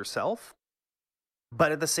care of yourself,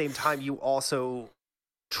 but at the same time, you also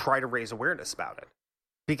try to raise awareness about it.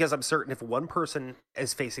 Because I'm certain if one person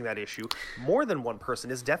is facing that issue, more than one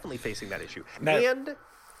person is definitely facing that issue. Now, and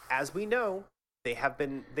as we know, they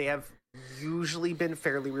have usually been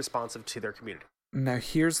fairly responsive to their community. Now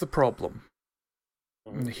here's the problem.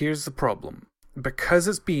 Because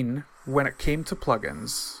it's been, when it came to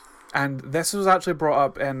plugins, And this was actually brought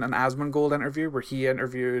up in an Asmongold interview where he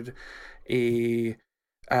interviewed a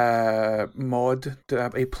a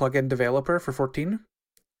plugin developer for 14,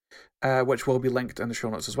 which will be linked in the show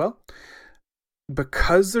notes as well.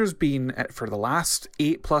 Because there's been, for the last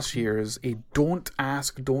 8+ years, a don't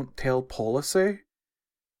ask, don't tell policy,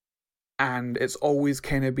 and it's always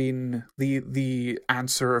kind of been the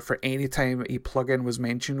answer for any time a plugin was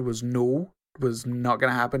mentioned was no, was not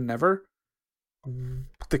going to happen, never.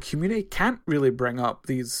 The community can't really bring up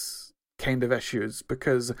these kind of issues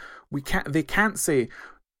because they can't say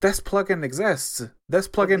this plugin exists, this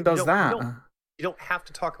plugin does that. You don't have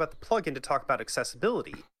to talk about the plugin to talk about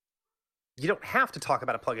accessibility. You don't have to talk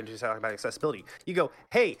about a plugin to talk about accessibility. You go,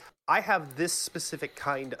 hey, I have this specific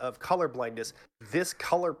kind of color blindness. This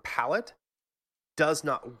color palette does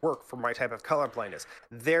not work for my type of color blindness.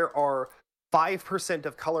 There are 5%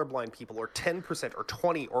 of colorblind people, or 10%, or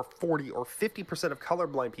 20, or 40, or 50% of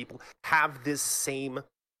colorblind people have this same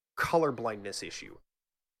color blindness issue.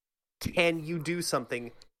 Can you do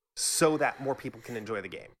something so that more people can enjoy the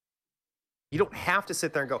game? You don't have to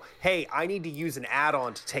sit there and go, hey, I need to use an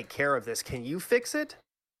add-on to take care of this. Can you fix it?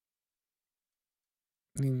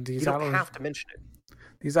 I mean, you don't have to mention it.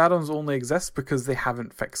 These add-ons only exist because they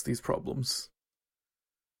haven't fixed these problems.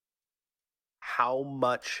 How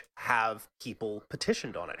much have people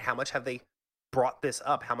petitioned on it? How much have they brought this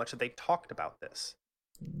up? How much have they talked about this?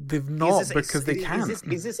 They've not, because they can't.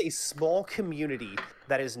 Is this a small community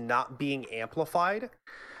that is not being amplified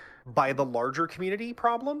by the larger community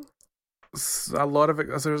problem? A lot of it,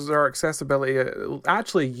 there's our accessibility.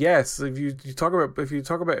 Actually, yes. If you talk about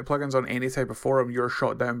plugins on any type of forum, you're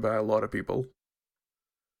shot down by a lot of people.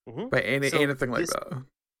 Mm-hmm. By anything like that.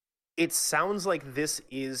 It sounds like this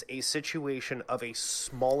is a situation of a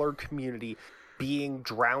smaller community being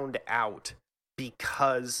drowned out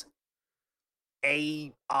because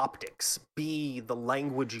A, optics, B, the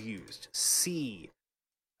language used, C,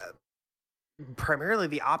 primarily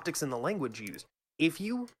the optics and the language used. If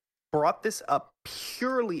you brought this up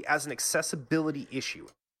purely as an accessibility issue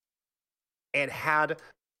and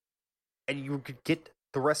you could get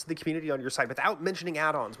the rest of the community on your side without mentioning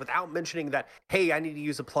add-ons, without mentioning that, hey, I need to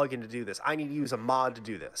use a plugin to do this, I need to use a mod to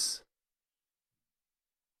do this.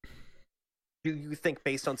 Do you think,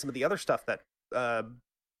 based on some of the other stuff that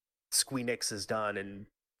Squeenix has done and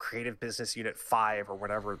Creative Business Unit 5 or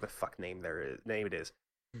whatever the fuck name it is,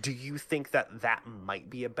 do you think that might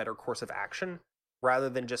be a better course of action rather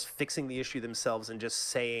than just fixing the issue themselves and just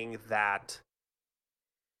saying that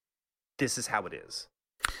this is how it is?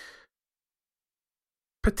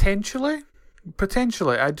 Potentially,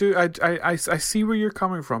 I do. I see where you're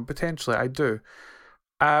coming from. Potentially, I do.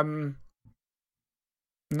 Now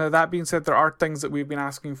that being said, there are things that we've been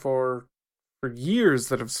asking for years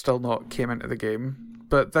that have still not came into the game.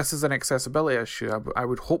 But this is an accessibility issue. I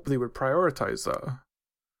would hope they would prioritize that.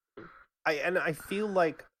 I feel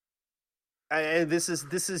like this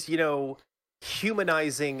is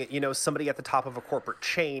humanizing somebody at the top of a corporate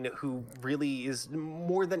chain who really is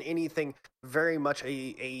more than anything very much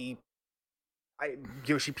Naoki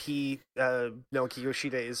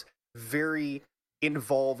Yoshida is very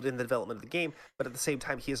involved in the development of the game, but at the same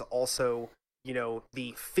time he is also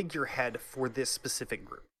the figurehead for this specific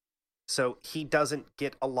group, so he doesn't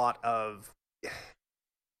get a lot of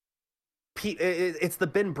it's the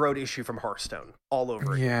Ben Brode issue from Hearthstone all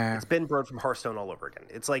over again. Yeah. It's Ben Brode from Hearthstone all over again.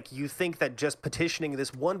 It's like you think that just petitioning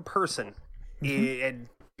this one person and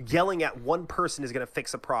yelling at one person is going to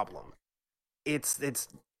fix a problem. It's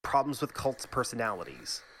problems with cults'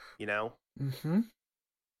 personalities, Mm-hmm.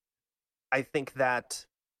 I think that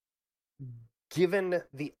given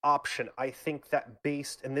the option, I think that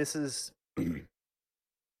based, and this is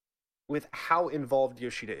with how involved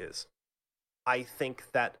Yoshida is, I think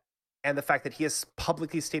that, and the fact that he has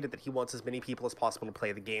publicly stated that he wants as many people as possible to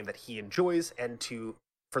play the game that he enjoys and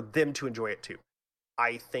for them to enjoy it too.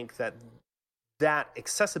 I think that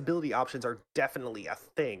accessibility options are definitely a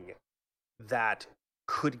thing that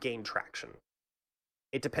could gain traction.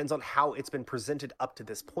 It depends on how it's been presented up to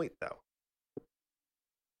this point, though.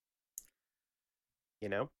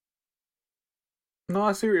 No,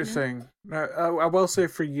 I see what you're saying. I will say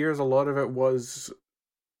for years a lot of it was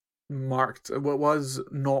was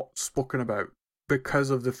not spoken about because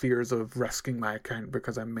of the fears of risking my account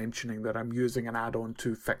because I'm mentioning that I'm using an add-on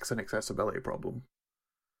to fix an accessibility problem.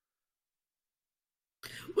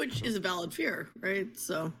 Which is a valid fear, right?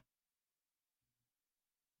 So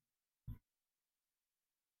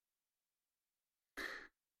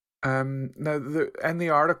now in the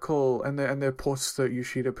article and the posts that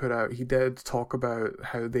Yoshida put out, he did talk about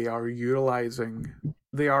how they are utilizing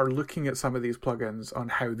they are looking at some of these plugins on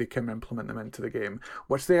how they can implement them into the game,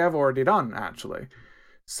 which they have already done, actually.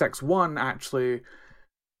 6.1 actually,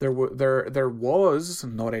 there was,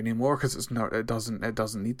 not anymore because it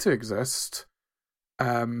doesn't need to exist,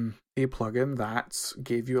 a plugin that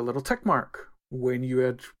gave you a little tick mark when you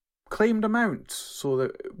had claimed a mount, so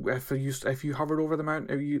that if you hovered over the mount,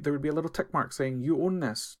 there would be a little tick mark saying you own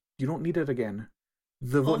this, you don't need it again.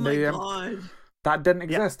 Oh my god. That didn't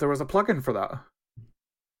exist. There was a plugin for that.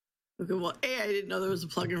 Okay, well, A, I didn't know there was a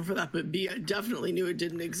plugin for that, but B, I definitely knew it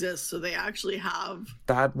didn't exist, so they actually have...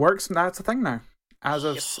 That works, and that's a thing now. As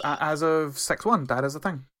of 6.1, that is a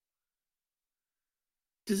thing.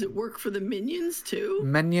 Does it work for the minions, too?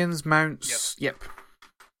 Minions, mounts, yep.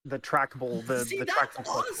 The trackable, See, the that's trackable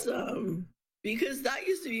awesome! Because that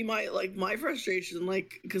used to be my frustration,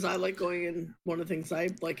 because I like going in, one of the things I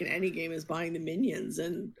like in any game is buying the minions,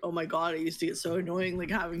 and oh my god, it used to get so annoying,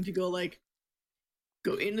 having to go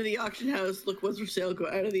into the auction house, look what's for sale, go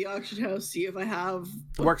out of the auction house, see if I have...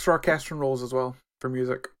 It works for orchestral rolls as well, for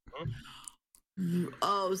music.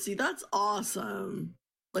 Oh, see, that's awesome.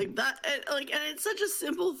 That, and it's such a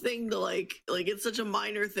simple thing to it's such a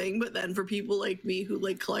minor thing, but then for people like me who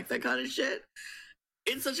collect that kind of shit,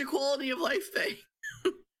 it's such a quality of life thing.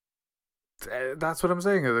 That's what I'm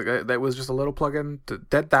saying. That was just a little plugin that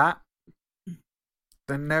did that.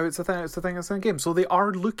 Then now it's a thing. It's a thing. It's in the game. So they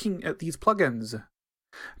are looking at these plugins.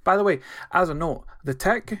 By the way, as a note, the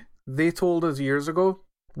tech they told us years ago,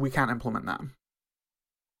 we can't implement that.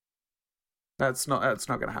 That's not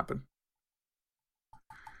going to happen.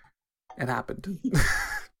 It happened.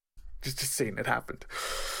 just saying, it happened.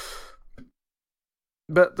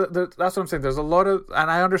 But that's what I'm saying. There's a lot of,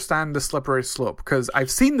 and I understand the slippery slope because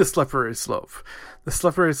I've seen the slippery slope. The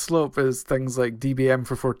slippery slope is things like DBM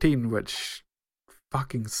for 14, which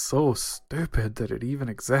fucking so stupid that it even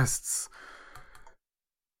exists.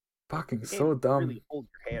 Fucking so dumb. Really hold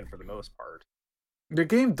your hand for the most part. The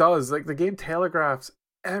game does. The game telegraphs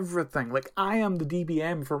everything. I am the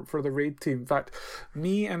DBM for the raid team. In fact,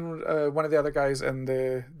 me and one of the other guys in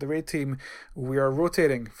the raid team, we are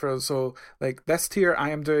rotating so this tier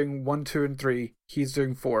I am doing 1, 2, and 3. He's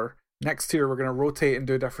doing 4. Next tier we're gonna rotate and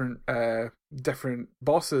do different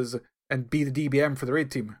bosses and be the DBM for the raid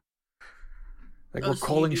team. We're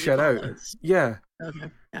calling shit out. Yeah. Okay.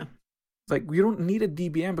 Yeah. We don't need a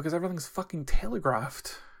DBM because everything's fucking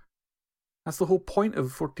telegraphed. That's the whole point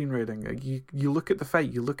of 14 raiding. You look at the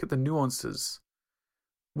fight, you look at the nuances,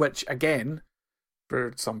 which again,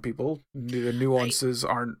 for some people, the nuances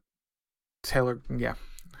aren't yeah.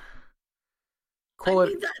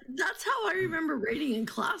 That's how I remember raiding in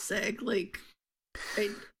Classic. We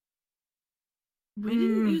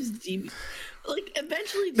didn't use DB.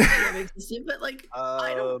 Eventually DBM existed, but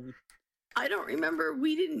I don't remember.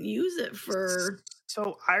 We didn't use it for.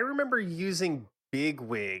 So I remember using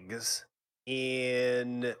bigwigs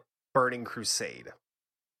in Burning Crusade.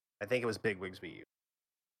 I think it was bigwigs we used.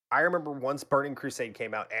 I remember once Burning Crusade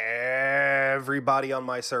came out, everybody on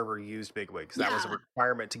my server used bigwigs. That was a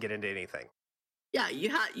requirement to get into anything. Yeah, you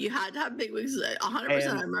had to have bigwigs 100%.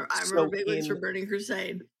 I remember bigwigs for Burning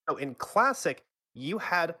Crusade. So in Classic, you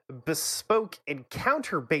had bespoke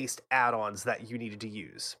encounter-based add-ons that you needed to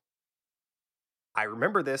use. I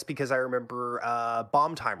remember this because I remember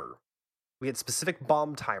Bomb Timer. We had specific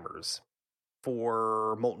bomb timers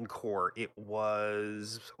for Molten Core. It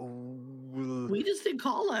was... we just did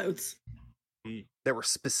call-outs. There were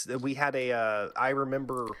we had I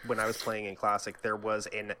remember when I was playing in Classic, there was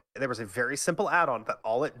a very simple add-on that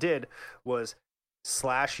all it did was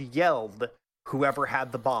 /yelled whoever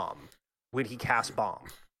had the bomb when he cast bomb.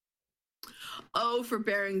 Oh, for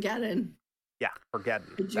Baron Geddon. Yeah, for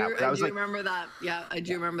Geddon. I do remember that. Yeah, I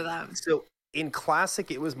do remember that. So in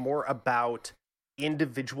Classic, it was more about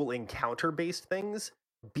individual encounter-based things.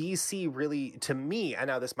 BC really, to me, and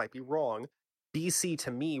now this might be wrong, BC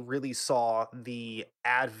to me really saw the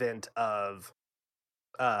advent of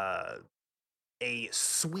a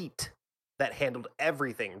suite that handled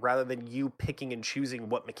everything rather than you picking and choosing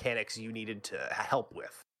what mechanics you needed to help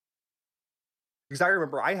with. Because I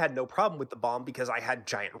remember I had no problem with the bomb because I had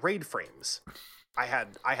giant raid frames. I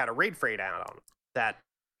had a raid frame add-on that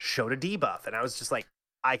showed a debuff, and I was just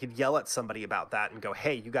I could yell at somebody about that and go,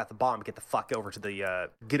 "Hey, you got the bomb. Get the fuck over to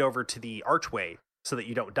the archway so that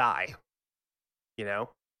you don't die." You know?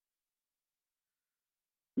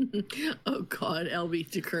 Oh God,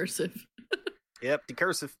 LB decursive. Yep,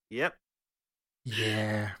 decursive. Yep.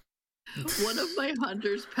 Yeah. One of my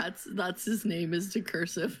hunter's pets, that's his name, is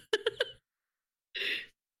decursive.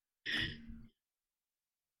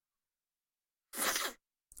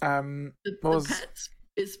 The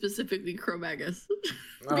is specifically Chromagus.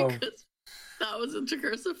 Oh. Because that was a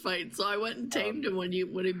decursive fight. So I went and tamed him when he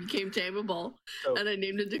became tameable, and I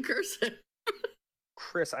named it decursive.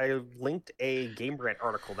 Chris, I linked a Game Rant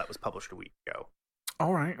article that was published a week ago.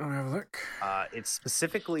 All right, I'll have a look. It's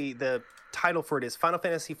specifically, the title for it is Final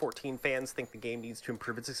Fantasy XIV fans think the game needs to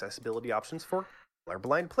improve its accessibility options for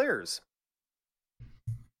colorblind players.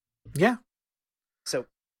 Yeah. So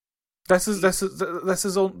this is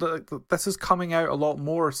coming out a lot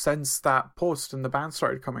more since that post and the ban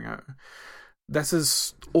started coming out. This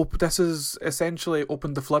is essentially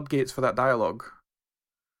opened the floodgates for that dialogue.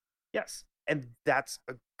 yes, and that's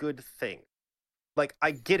a good thing. Like,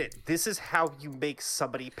 I get it. This is how you make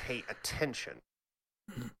somebody pay attention.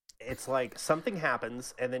 It's like something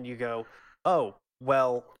happens, and then you go, oh,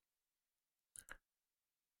 well,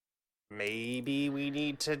 maybe we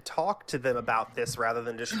need to talk to them about this rather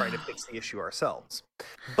than just trying to fix the issue ourselves.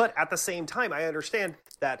 But at the same time, I understand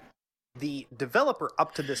that the developer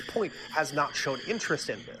up to this point has not shown interest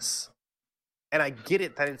in this. And I get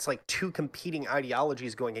it that it's like two competing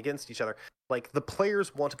ideologies going against each other. Like, the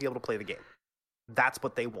players want to be able to play the game. That's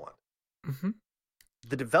what they want. Mm-hmm.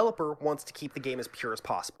 The developer wants to keep the game as pure as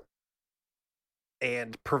possible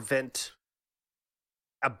and prevent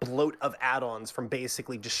a bloat of add-ons from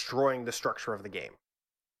basically destroying the structure of the game.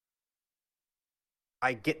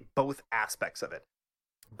 I get both aspects of it,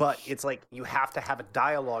 but it's like you have to have a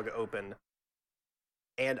dialogue open,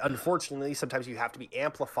 and unfortunately sometimes you have to be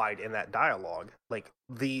amplified in that dialogue. Like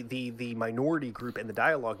the minority group in the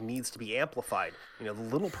dialogue needs to be amplified. You know, the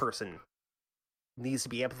little person needs to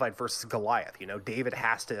be amplified versus Goliath. You know, David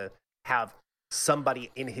has to have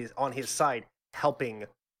somebody on his side helping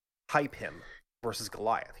hype him versus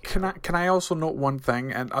Goliath. Can I also note one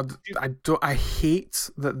thing? And I hate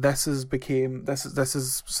that this is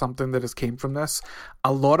something that has came from this.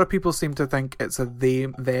 A lot of people seem to think it's a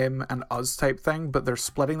them and us type thing, but they're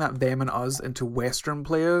splitting that them and us into Western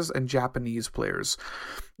players and Japanese players.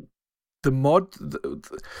 The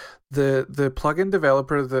plugin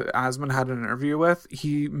developer that Asmon had an interview with,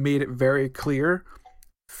 he made it very clear.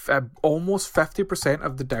 Almost 50%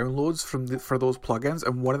 of the downloads for those plugins,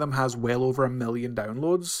 and one of them has well over 1 million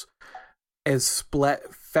downloads, is split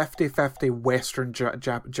 50-50 Western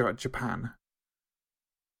Japan.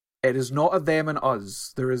 It is not a them and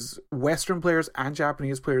us. There is Western players and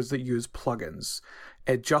Japanese players that use plugins.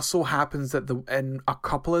 It just so happens that in a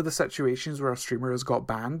couple of the situations where a streamer has got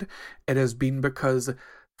banned, it has been because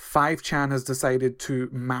 5chan has decided to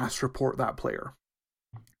mass report that player.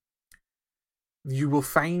 You will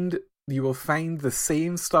find the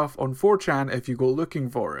same stuff on 4chan if you go looking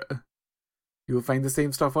for it. You will find the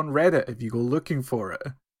same stuff on Reddit if you go looking for it.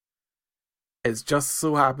 It just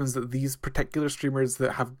so happens that these particular streamers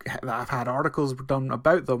that have had articles done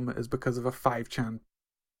about them is because of a 5chan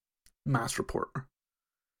mass report.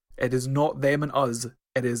 It is not them and us.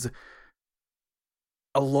 It is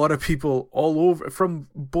a lot of people all over from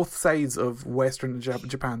both sides of Western and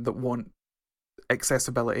Japan that want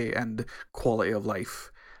accessibility and quality of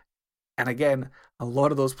life. And again, a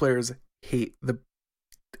lot of those players hate the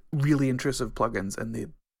really intrusive plugins, and they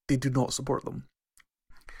do not support them.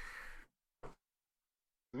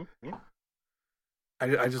 Mm-hmm.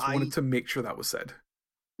 I just wanted to make sure that was said.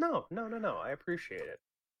 No. I appreciate it.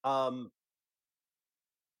 I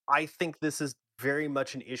think this is very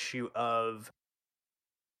much an issue of...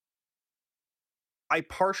 I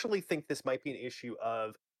partially think this might be an issue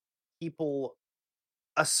of people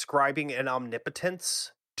ascribing an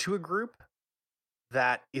omnipotence to a group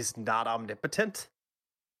that is not omnipotent.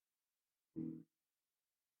 You're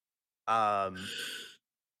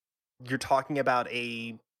talking about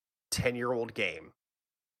a 10-year-old game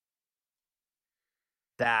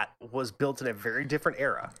that was built in a very different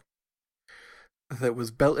era. That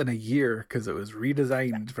was built in a year because it was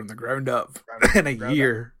redesigned from the ground up in a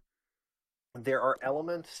year. There are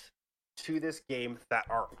elements to this game that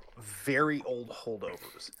are very old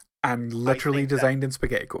holdovers. And literally designed in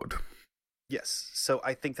spaghetti code. Yes. So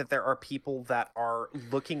I think that there are people that are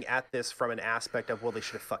looking at this from an aspect of, well, they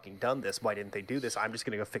should have fucking done this. Why didn't they do this? I'm just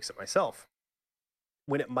going to go fix it myself.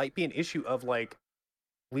 When it might be an issue of, like,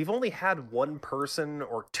 we've only had one person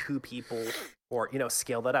or two people, or, you know,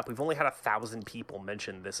 scale that up. We've only had 1,000 people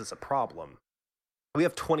mention this as a problem. We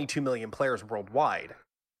have 22 million players worldwide.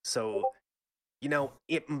 So, you know,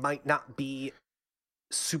 it might not be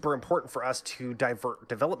super important for us to divert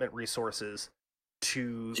development resources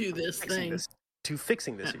to fixing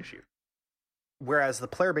this issue. Whereas the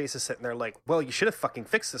player base is sitting there like, well, you should have fucking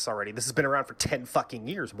fixed this already. This has been around for 10 fucking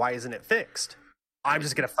years. Why isn't it fixed? I'm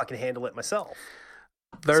just going to fucking handle it myself.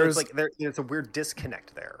 There's there's a weird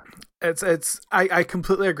disconnect there. I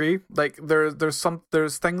completely agree. Like there's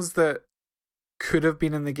things that could have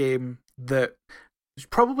been in the game that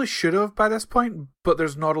probably should have by this point, but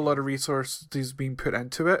there's not a lot of resources being put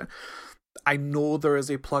into it. I know there is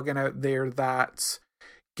a plugin out there that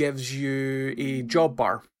gives you a job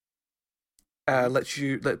bar.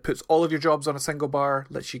 Puts all of your jobs on a single bar,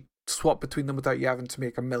 lets you swap between them without you having to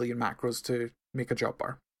make a million macros to make a job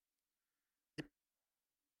bar.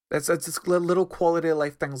 It's little quality of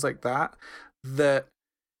life things like that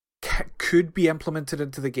could be implemented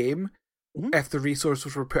into the game if the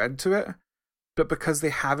resources were put into it, but because they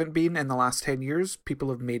haven't been in the last 10 years, people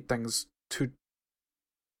have made things to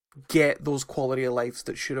get those quality of lives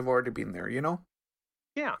that should have already been there, you know?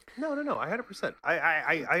 Yeah. No, 100%.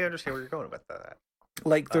 I understand where you're going with that.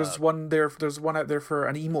 Like, there's one out there for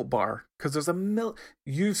an emote bar, because there's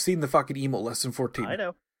you've seen the fucking emote list in 14. I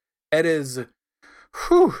know. It is...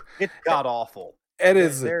 Whew. It's god-awful. It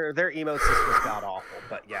is. Their emote system is god-awful,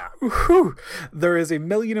 but yeah. Whew. There is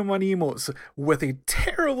 1,000,001 emotes with a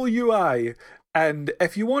terrible UI, and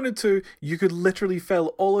if you wanted to, you could literally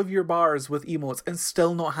fill all of your bars with emotes and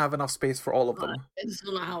still not have enough space for all of them. And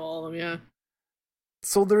still not have all of them, yeah.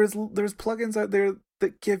 So there's plugins out there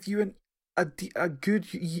that give you a good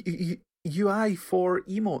UI for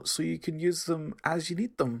emotes, so you can use them as you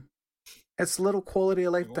need them. It's little quality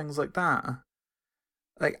of life things like that.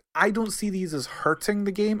 Like, I don't see these as hurting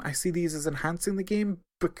the game. I see these as enhancing the game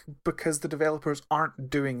because the developers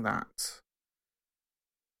aren't doing that.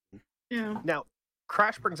 Yeah. Now,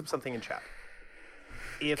 Crash brings up something in chat.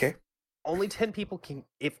 If only 10 people can,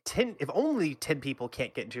 if only 10 people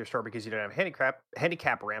can't get into your store because you don't have a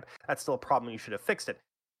handicap ramp, that's still a problem. You should have fixed it.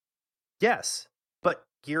 Yes, but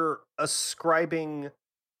you're ascribing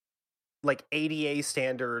like ADA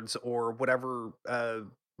standards or whatever.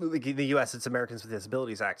 The U.S. it's Americans with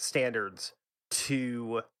Disabilities Act standards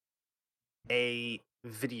to a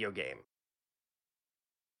video game.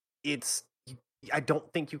 I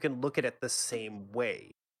don't think you can look at it the same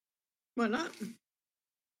way. Why not?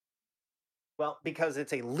 Well, because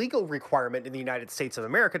it's a legal requirement in the United States of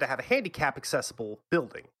America to have a handicap accessible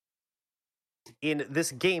building. In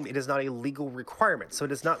this game, it is not a legal requirement, so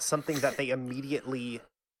it is not something that they immediately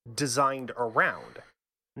designed around.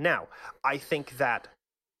 Now, I think that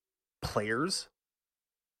players,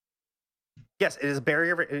 yes, it is a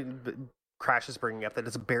barrier. Crash is bringing up that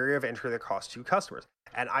it's a barrier of entry that costs you customers,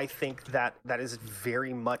 and I think that is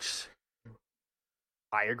very much.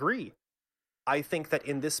 I agree. I think that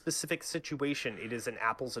in this specific situation, it is an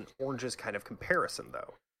apples and oranges kind of comparison,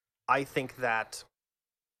 though. I think that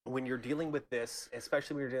when you're dealing with this,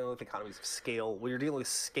 especially when you're dealing with economies of scale, when you're dealing with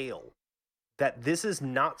scale, that this is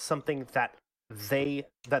not something that the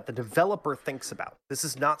developer thinks about. This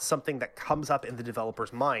is not something that comes up in the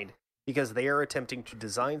developer's mind because they are attempting to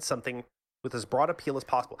design something with as broad appeal as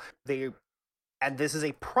possible. And this is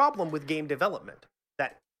a problem with game development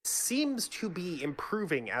that seems to be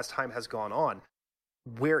improving as time has gone on,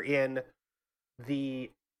 wherein the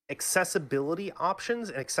accessibility options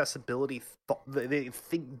and accessibility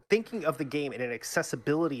thinking of the game in an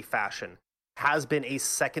accessibility fashion has been a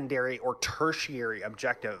secondary or tertiary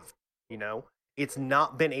objective. You know, it's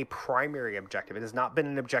not been a primary objective. It has not been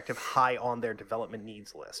an objective high on their development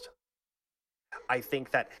needs list. I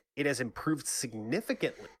think that it has improved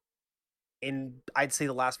significantly in, I'd say,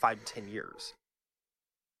 the last 5 to 10 years.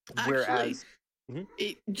 Whereas,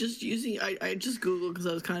 it just using, I just Googled because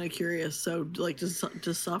I was kind of curious. So, like, does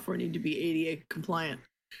software need to be ADA compliant?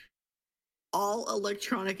 All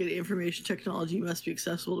electronic and information technology must be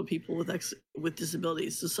accessible to people with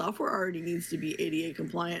disabilities. So, software already needs to be ADA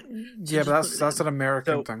compliant. So yeah, but that's an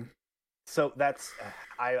American thing. So that's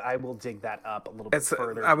I will dig that up a little bit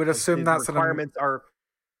further. I would assume that's requirements are.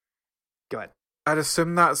 Go ahead. I'd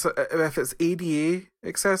assume that's if it's ADA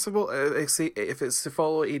accessible, if it's to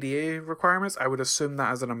follow ADA requirements, I would assume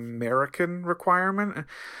that as an American requirement.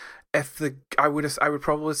 I would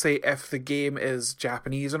probably say if the game is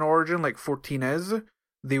Japanese in origin, like 14 is,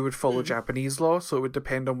 they would follow Japanese law. So it would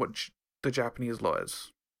depend on what the Japanese law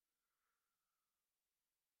is.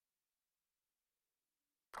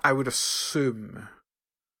 I would assume,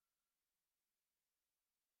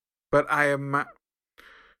 but I am.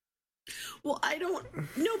 Well, I don't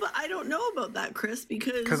know about that, Chris,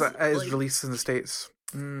 because it is released in the States.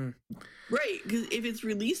 Right, because if it's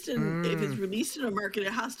released in a market,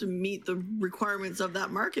 it has to meet the requirements of that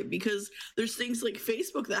market. Because there's things like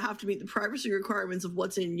Facebook that have to meet the privacy requirements of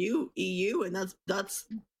what's in EU, and that's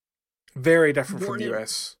very different from the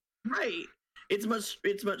US. Right, it's much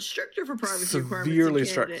stricter for privacy requirements. Severely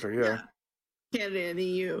stricter, yeah. Canada and the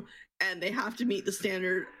EU. and they have to meet the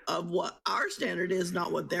standard of what our standard is,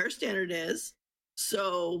 not what their standard is.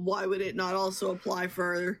 So why would it not also apply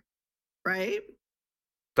for, right?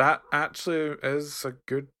 That actually is a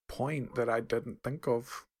good point that I didn't think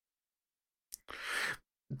of.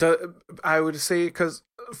 I would say, because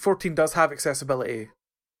 14 does have accessibility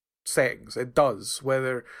settings. It does.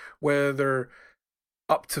 Whether they're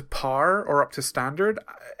up to par or up to standard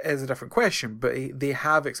is a different question, but they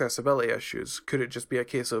have accessibility issues. Could it just be a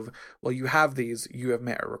case of, well, you have these, you have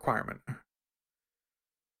met a requirement?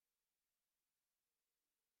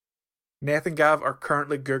 Neth and Gav are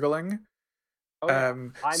currently Googling.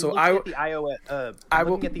 I'm so looking at the iOS.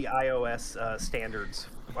 Looking at the iOS standards,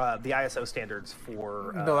 the ISO standards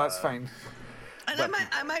for. No, that's fine. And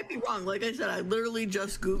I might be wrong. Like I said, I literally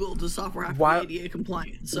just Googled the software have to be ADA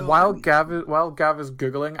compliant. So while Gav is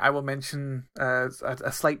Googling, I will mention a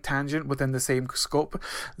slight tangent within the same scope.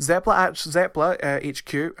 Zepla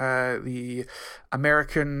HQ, the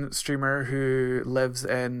American streamer who lives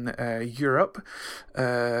in Europe,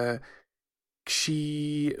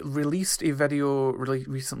 she released a video really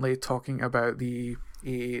recently talking about a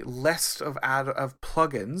list of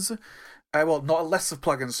plugins. Well, not a list of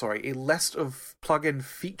plugins, sorry. A list of plugin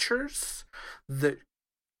features that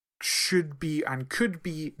should be and could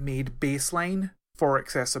be made baseline for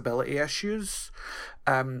accessibility issues,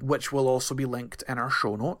 which will also be linked in our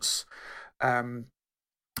show notes.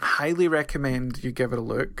 Highly recommend you give it a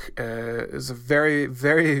look. It's a very,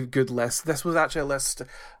 very good list. This was actually a list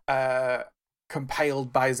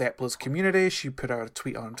compiled by Zepla's community. She put out a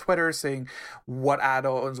tweet on Twitter saying what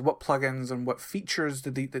add-ons, what plugins, and what features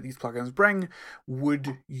that these plugins bring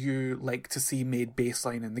would you like to see made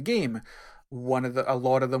baseline in the game. A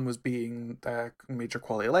lot of them was being major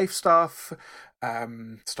quality of life stuff,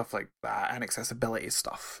 stuff like that, and accessibility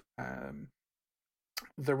stuff.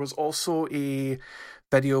 There was also a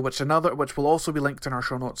video which will also be linked in our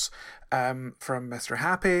show notes from Mr.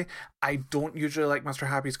 Happy. I don't usually like Mr.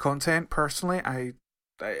 Happy's content personally. I'm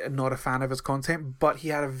not a fan of his content, but he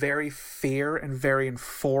had a very fair and very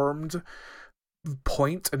informed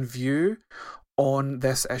point and view on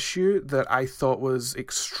this issue that I thought was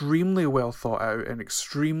extremely well thought out and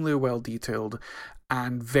extremely well detailed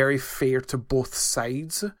and very fair to both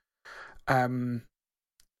sides.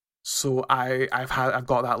 So I've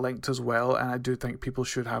got that linked as well, and I do think people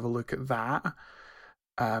should have a look at that.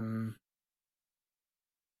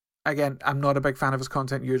 Again, I'm not a big fan of his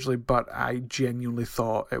content usually, but I genuinely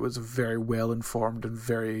thought it was very well informed and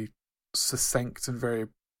very succinct and very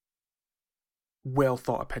well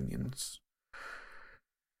thought opinions.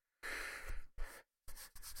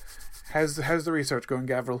 How's the research going,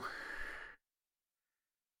 Gavril?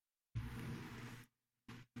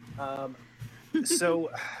 So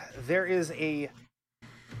there is a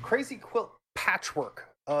crazy quilt patchwork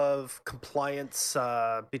of compliance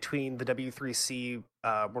between the W3C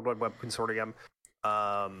World Wide Web Consortium,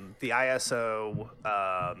 the ISO,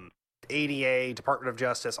 ADA, Department of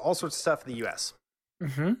Justice, all sorts of stuff in the US.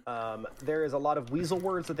 Mm-hmm. There is a lot of weasel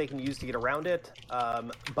words that they can use to get around it,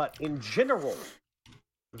 but in general,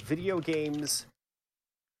 video games,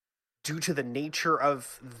 due to the nature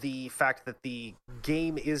of the fact that the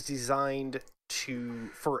game is designed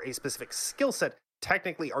for a specific skill set,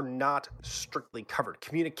 technically are not strictly covered.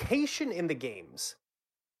 Communication in the games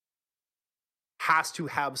has to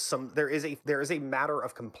have some. There is a matter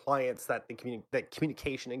of compliance that that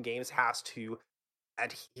communication in games has to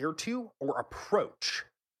adhere to or approach,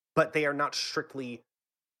 but they are not strictly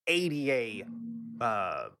ADA.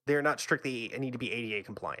 They're not strictly need to be ADA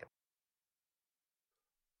compliant.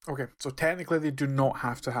 Okay, so technically they do not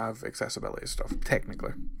have to have accessibility stuff.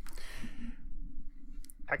 Technically,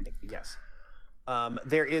 yes.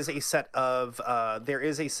 There is a set of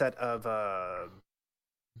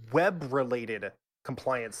web-related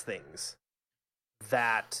compliance things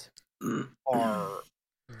that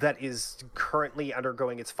is currently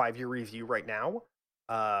undergoing its 5-year review right now.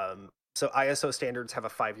 So ISO standards have a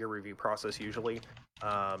 5-year review process usually.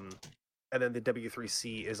 And then the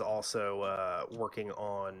W3C is also working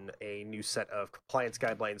on a new set of compliance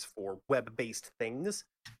guidelines for web-based things.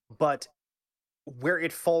 But where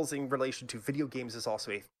it falls in relation to video games is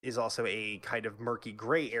also a kind of murky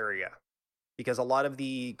gray area, because a lot of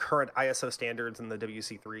the current ISO standards and the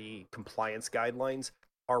WC3 compliance guidelines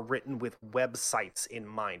are written with websites in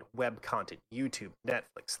mind, web content, YouTube,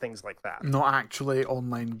 Netflix, things like that. Not actually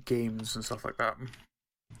online games and stuff like that.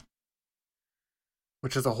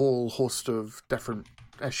 Which is a whole host of different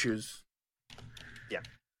issues. Yeah.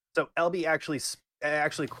 So LB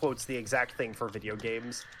actually quotes the exact thing for video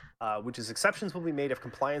games, which is exceptions will be made if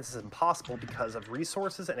compliance is impossible because of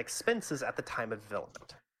resources and expenses at the time of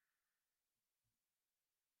development.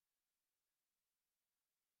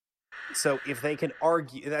 So if they can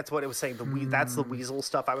argue, that's what it was saying. That's the weasel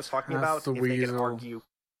stuff I was talking about. The if weasel. They can argue,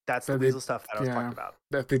 that's the That weasel stuff that I was talking about.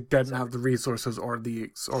 That they didn't have the resources or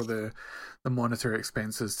the monetary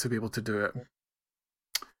expenses to be able to do it.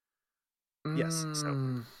 Yes.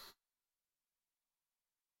 So.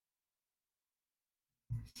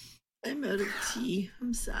 I'm out of tea.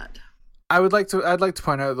 I'm sad. I'd like to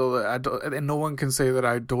point out though that no one can say that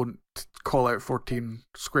I don't call out 14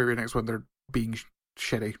 Square Enix when they're being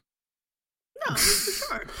shitty. No, for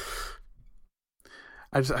sure.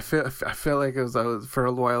 I feel like I was for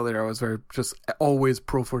a while there. I was very just always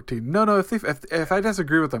pro 14. No. If I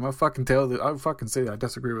disagree with them, I'll fucking say that I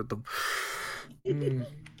disagree with them. And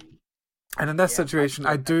in this situation,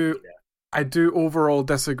 I do overall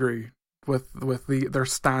disagree with their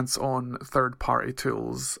stance on third party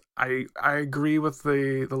tools. I agree with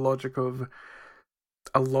the logic of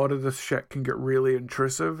a lot of this shit can get really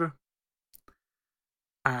intrusive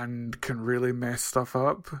and can really mess stuff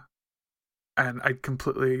up. And I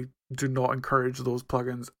completely do not encourage those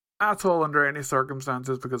plugins at all under any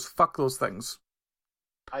circumstances, because fuck those things.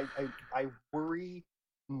 I worry.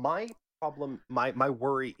 My problem, my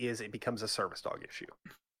worry is it becomes a service dog issue.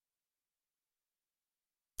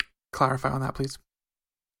 Clarify on that, please.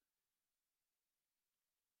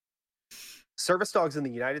 Service dogs in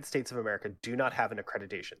the United States of America do not have an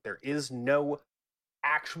accreditation. There is no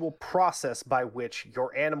actual process by which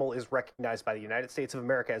your animal is recognized by the United States of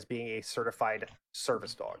America as being a certified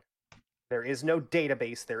service dog. There is no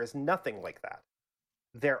database. There is nothing like that.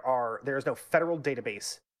 There is no federal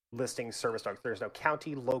database listing service dogs. There's no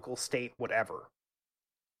county, local, state, whatever.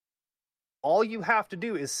 All you have to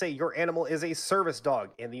do is say your animal is a service dog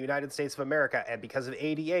in the United States of America, and because of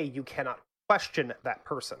ADA, you cannot question that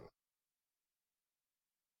person.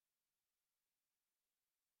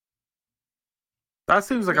 That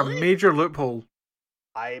seems like Really? a major loophole.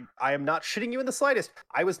 I am not shitting you in the slightest.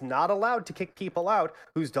 I was not allowed to kick people out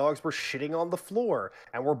whose dogs were shitting on the floor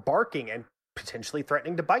and were barking and potentially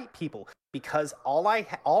threatening to bite people, because all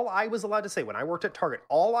I was allowed to say when I worked at Target,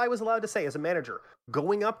 all I was allowed to say as a manager,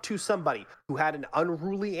 going up to somebody who had an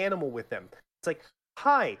unruly animal with them, it's like,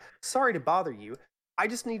 "Hi, sorry to bother you. I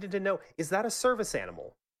just needed to know, is that a service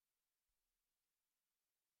animal?"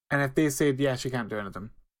 And if they said yes, you can't do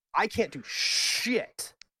anything. I can't do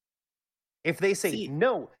shit. If they say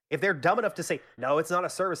no, if they're dumb enough to say, "No, it's not a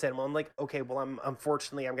service animal," I'm like, "Okay, well,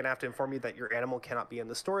 unfortunately, I'm going to have to inform you that your animal cannot be in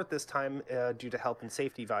the store at this time due to health and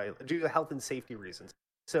safety reasons.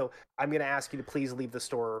 So I'm going to ask you to please leave the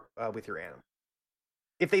store with your animal."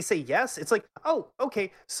 If they say yes, it's like, "Oh,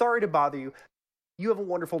 okay, sorry to bother you. You have a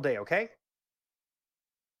wonderful day, okay?"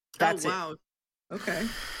 That's wow. Okay.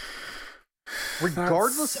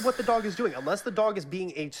 Regardless of what the dog is doing, unless the dog is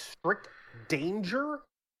being a strict danger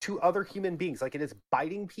to other human beings, like it is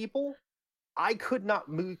biting people, I could not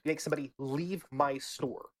make somebody leave my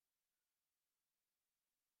store.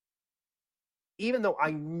 Even though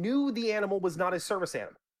I knew the animal was not a service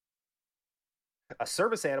animal. A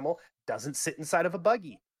service animal doesn't sit inside of a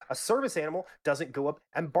buggy. A service animal doesn't go up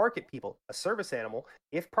and bark at people. A service animal,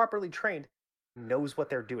 if properly trained, knows what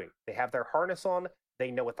they're doing. They have their harness on. They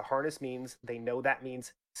know what the harness means. They know that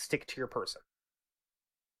means stick to your person.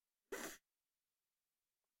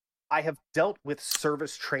 I have dealt with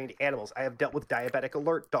service-trained animals. I have dealt with diabetic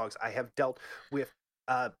alert dogs. I have dealt with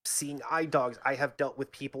seeing eye dogs. I have dealt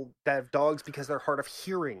with people that have dogs because they're hard of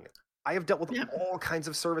hearing. I have dealt with all kinds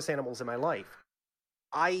of service animals in my life.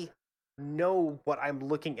 I know what I'm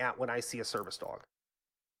looking at when I see a service dog.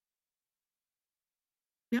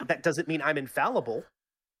 Yeah. That doesn't mean I'm infallible.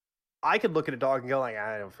 I could look at a dog and go like,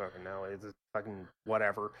 "I don't fucking know. It's fucking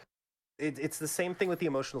whatever." It's the same thing with the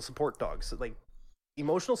emotional support dogs. Like,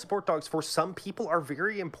 emotional support dogs for some people are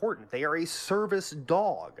very important. They are a service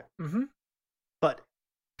dog. Mm-hmm. But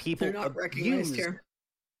people They're not recognized here.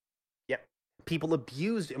 Yeah, people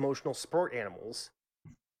abused emotional support animals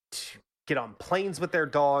to get on planes with their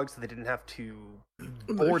dogs. They didn't have to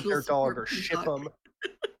board their dog or ship them.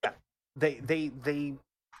 Yeah.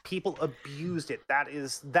 People abused it. That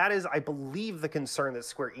is, I believe, the concern that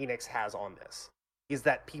Square Enix has on this, is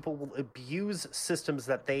that people will abuse systems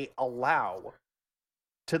that they allow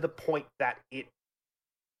to the point that it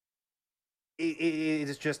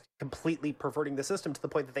is just completely perverting the system to the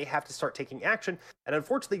point that they have to start taking action. And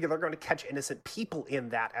unfortunately, they're going to catch innocent people in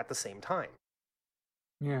that at the same time.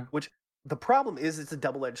 Yeah. Which, the problem is, it's a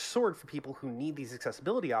double-edged sword for people who need these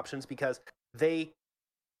accessibility options, because they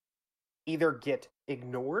either get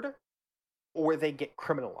ignored or they get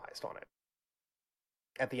criminalized on it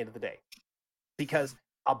at the end of the day. Because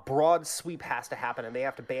a broad sweep has to happen, and they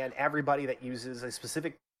have to ban everybody that uses a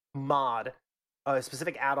specific mod a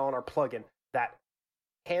specific add-on or plugin that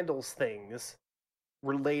handles things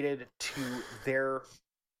related to their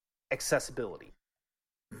accessibility.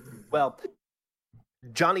 Well,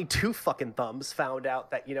 Johnny Two Fucking Thumbs found out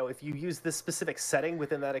that, if you use this specific setting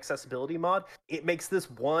within that accessibility mod, it makes this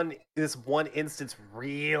one instance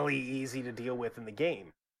really easy to deal with in the game.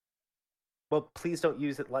 Well, please don't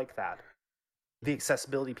use it like that. The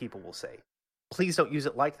accessibility people will say. Please don't use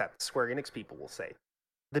it like that. The Square Enix people will say.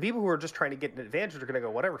 The people who are just trying to get an advantage are going to go,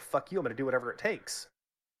 whatever, fuck you, I'm going to do whatever it takes.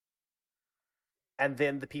 And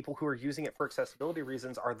then the people who are using it for accessibility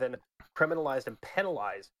reasons are then criminalized and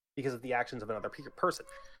penalized because of the actions of another person.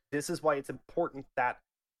 This is why it's important that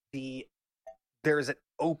there is an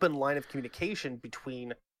open line of communication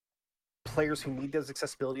between players who need those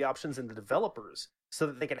accessibility options and the developers, so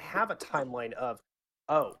that they can have a timeline of,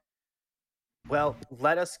 oh, well,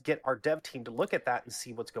 let us get our dev team to look at that and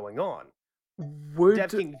see what's going on.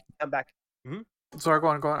 Dev team can come back. Sorry, go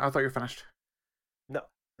on. I thought you were finished. No,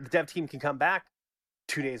 the dev team can come back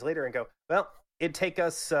 2 days later and go, well, it'd take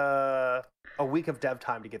us a week of dev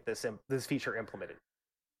time to get this feature implemented.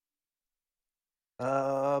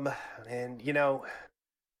 And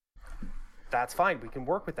that's fine. We can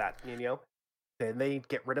work with that. Then they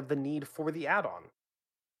get rid of the need for the add-on.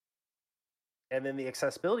 And then the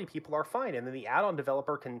accessibility people are fine. And then the add-on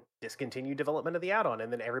developer can discontinue development of the add-on.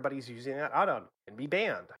 And then everybody's using that add-on and be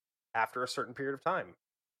banned after a certain period of time.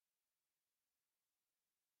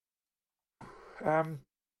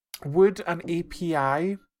 Would an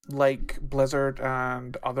API like Blizzard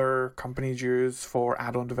and other companies use for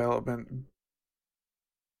add-on development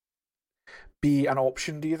be an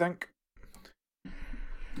option, do you think?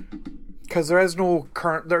 Because there is no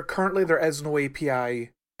currently there is no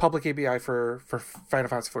API, public API for Final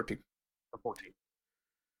Fantasy 14. For 14.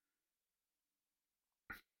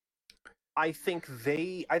 I think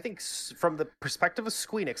from the perspective of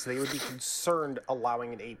Squeenix, they would be concerned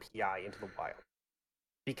allowing an API into the wild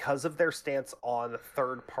because of their stance on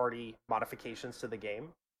third-party modifications to the game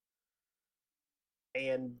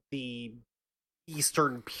and the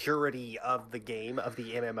Eastern purity of the game, of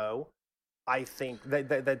the MMO. I think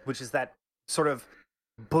that which is that sort of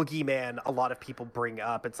boogeyman a lot of people bring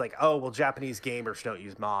up. It's like, oh, well, Japanese gamers don't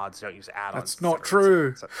use mods, don't use add-ons. That's not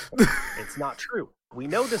true. It's not true. We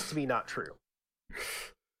know this to be not true.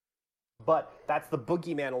 But that's the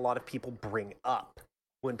boogeyman a lot of people bring up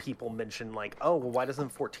when people mention, like, oh, well, why doesn't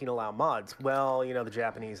 14 allow mods? Well, the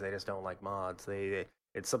Japanese, they just don't like mods.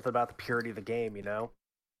 It's something about the purity of the game,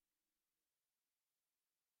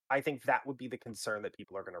 I think that would be the concern that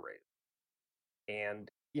people are going to raise.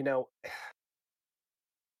 And,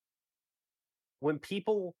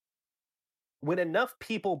 when enough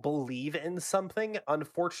people believe in something,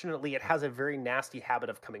 unfortunately, it has a very nasty habit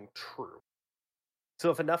of coming true.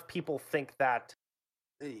 So if enough people think that,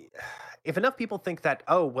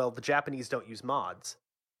 oh, well, the Japanese don't use mods,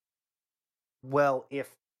 well,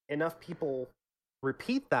 if enough people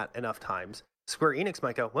repeat that enough times, Square Enix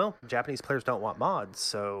might go, well, Japanese players don't want mods,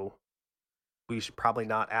 so we should probably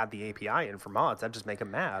not add the API in for mods. That'd just make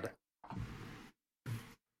them mad.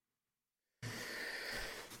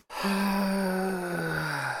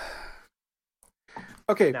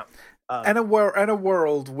 Okay, now, in a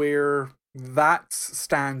world where that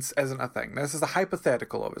stance isn't a thing. This is a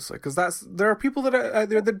hypothetical, obviously, because there are people that are out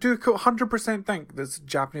there that do 100% think that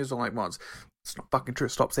Japanese don't like mods. It's not fucking true.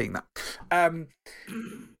 Stop saying that.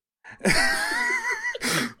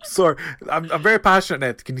 Sorry, I'm very passionate,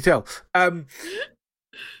 Ned. Can you tell? You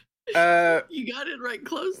got it right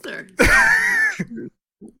close there.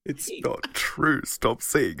 It's not true. Stop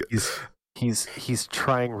saying it. He's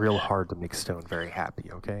trying real hard to make Stone very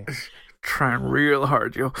happy. Okay. Trying real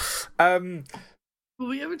hard, yo. Well,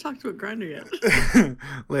 we haven't talked about Grindr yet.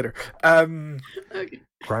 Later. Okay.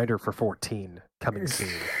 Grindr for 14 coming soon.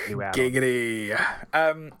 New add-on. Giggity.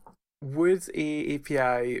 Would a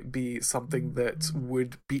API be something that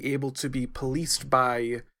would be able to be policed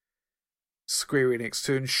by Square Enix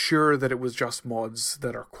to ensure that it was just mods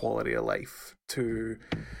that are quality of life, to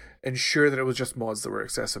ensure that it was just mods that were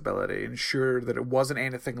accessibility, ensure that it wasn't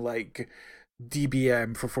anything like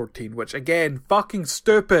DBM for 14, which again, fucking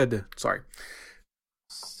stupid. Sorry.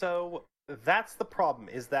 So that's the problem,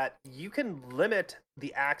 is that you can limit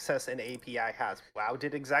the access an API has. WoW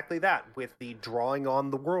did exactly that with the drawing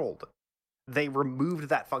on the world. They removed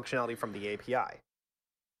that functionality from the API.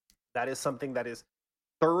 That is something that is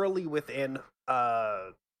thoroughly within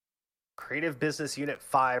Creative Business Unit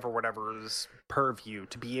 5 or whatever's purview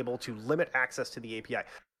to be able to limit access to the API.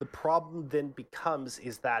 The problem then becomes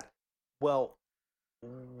is that, well,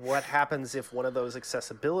 what happens if one of those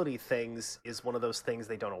accessibility things is one of those things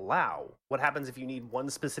they don't allow? What happens if you need one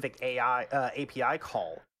specific API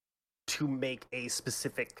call to make a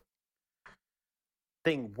specific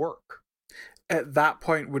thing work? At that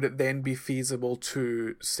point, would it then be feasible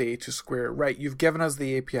to say to Square, right, you've given us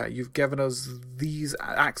the API, you've given us these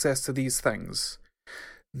access to these things.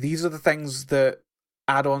 These are the things that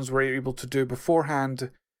add-ons were able to do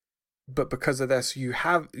beforehand, but because of this, you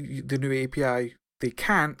have the new API, they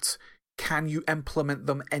can't. Can you implement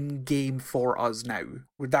them in-game for us now?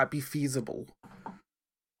 Would that be feasible?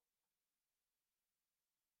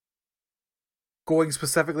 Going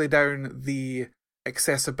specifically down the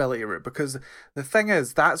accessibility route, because the thing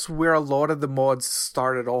is, that's where a lot of the mods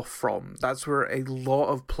started off from. That's where a lot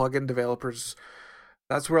of plugin developers,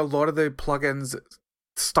 that's where a lot of the plugins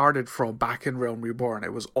started from back in Realm Reborn.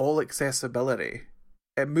 It was all accessibility.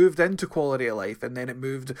 It moved into quality of life, and then it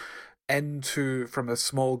moved into, from a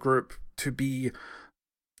small group, to be,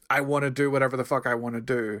 I want to do whatever the fuck I want to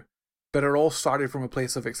do. But it all started from a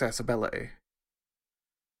place of accessibility.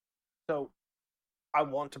 So, I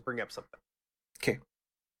want to bring up something. Okay.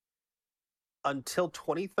 Until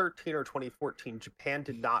 2013 or 2014, Japan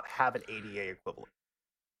did not have an ADA equivalent.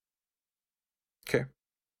 Okay.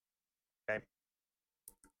 That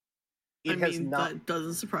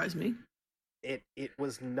doesn't surprise me. It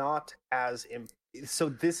was not as... So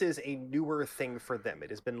this is a newer thing for them. It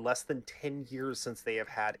has been less than 10 years since they have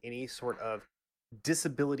had any sort of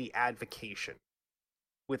disability advocation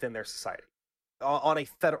within their society.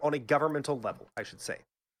 On a governmental level, I should say.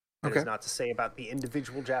 That is not to say about the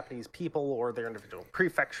individual Japanese people or their individual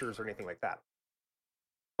prefectures or anything like that.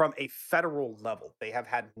 From a federal level, they have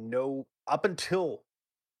had no... Up until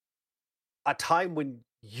a time when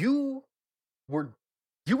you were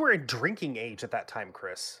in drinking age at that time,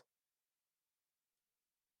 Chris.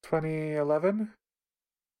 2011?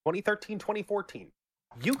 2013, 2014.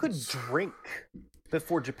 You could drink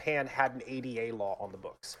before Japan had an ADA law on the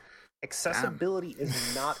books. Accessibility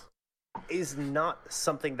is not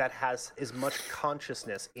something that has as much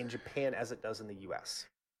consciousness in Japan as it does in the US.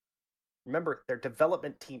 Remember, their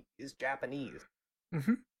development team is Japanese.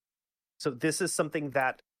 Mm-hmm. So this is something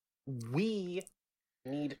that we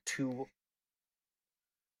need to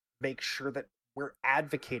make sure that we're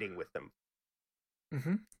advocating with them.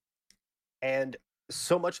 Mm-hmm. And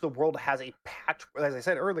so much of the world has as I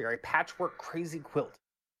said earlier, a patchwork crazy quilt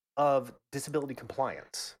of disability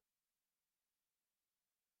compliance,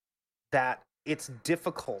 that it's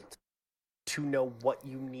difficult to know what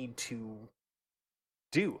you need to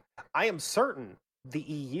do. I am certain the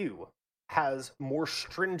EU has more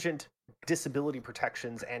stringent disability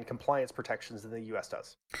protections and compliance protections than the US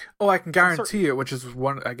does. Oh, I can guarantee it, which is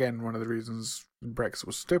one of the reasons Brexit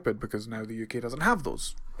was stupid, because now the UK doesn't have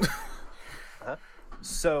those.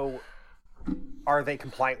 So, are they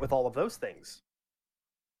compliant with all of those things?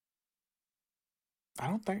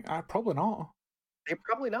 Probably not. They're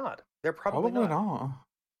probably not. They're probably not.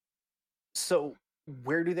 So,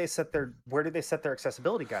 where do they set their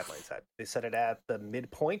accessibility guidelines at? They set it at the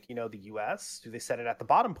midpoint, the US? Do they set it at the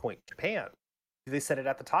bottom point, Japan? Do they set it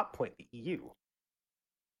at the top point, the EU?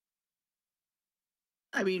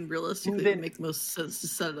 I mean, realistically, it makes most sense to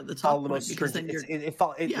set it at the top point, because then you're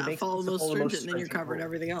follow the most stringent, and then you're covering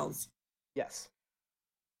everything else. Yes,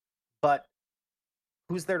 but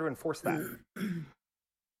who's there to enforce that?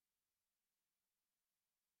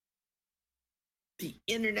 The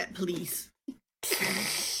internet police.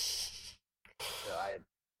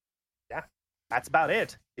 Yeah, that's about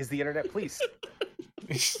it. Is the internet police?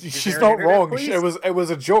 She's not wrong. It was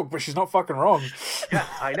a joke, but she's not fucking wrong. Yeah,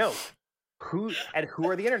 I know. Who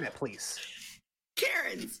are the internet police?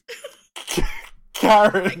 Karens.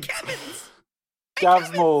 Karen. And Kevins.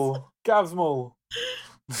 Gavsmole.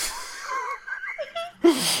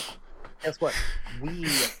 Guess what? We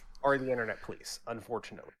are the internet police,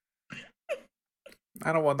 unfortunately.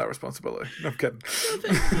 I don't want that responsibility. No, I'm kidding.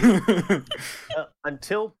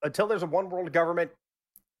 Until there's a one world government,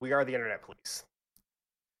 we are the internet police.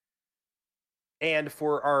 And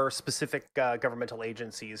for our specific governmental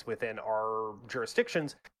agencies within our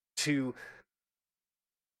jurisdictions to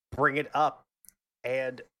bring it up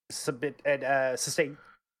and submit and sustain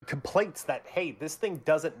complaints that, hey, this thing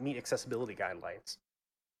doesn't meet accessibility guidelines.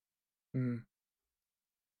 Mm.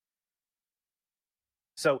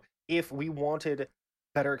 So if we wanted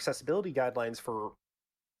better accessibility guidelines for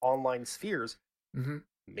online spheres,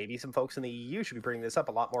 maybe some folks in the EU should be bringing this up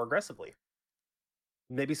a lot more aggressively.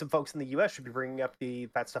 Maybe some folks in the US should be bringing up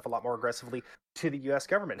that stuff a lot more aggressively to the US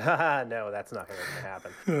government. Haha, no, that's not going to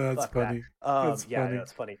happen. That's funny.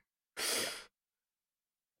 That's funny. Yeah.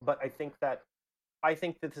 But I think that I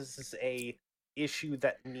think that this is a issue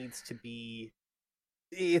that needs to be.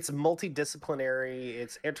 It's multidisciplinary.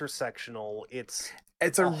 It's intersectional. It's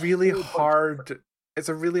a really whole bunch of hard. It's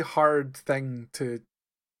a really hard thing to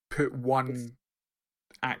put one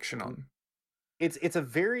action on. It's a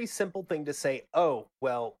very simple thing to say. Oh,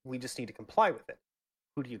 well, we just need to comply with it.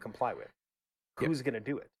 Who do you comply with? Yep. Who's going to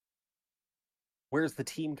do it? Where's the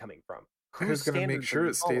team coming from? Who's going to make sure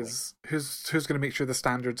it stays? Who's going to make sure the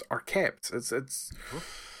standards are kept? It's.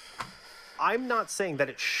 I'm not saying that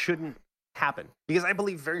it shouldn't happen, because I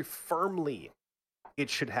believe very firmly it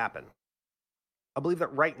should happen. I believe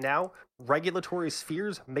that right now, regulatory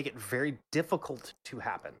spheres make it very difficult to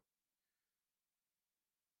happen.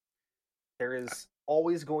 There is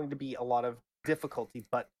always going to be a lot of difficulty,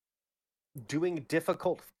 but doing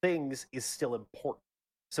difficult things is still important.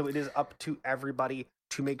 So it is up to everybody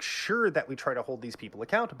to make sure that we try to hold these people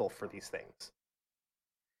accountable for these things.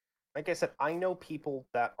 Like I said, I know people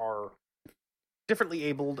that are differently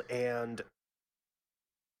abled and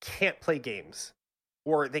can't play games,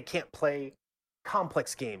 or they can't play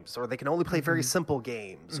complex games, or they can only play very simple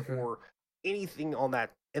games, or anything on that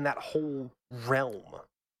in that whole realm.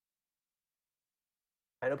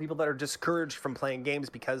 I know people that are discouraged from playing games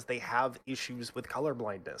because they have issues with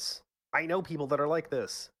colorblindness. I know people that are like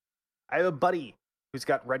this. I have a buddy who's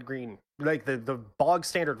got red-green, like the bog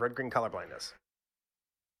standard red-green colorblindness.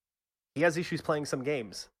 He has issues playing some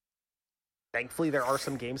games. Thankfully, there are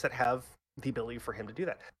some games that have the ability for him to do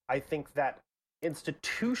that. I think that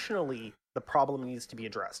institutionally, the problem needs to be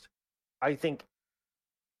addressed. I think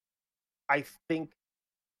the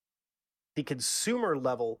consumer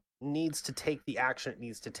level needs to take the action it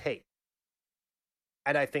needs to take.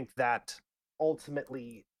 And I think that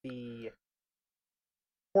ultimately the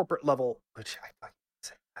corporate level, which I fucking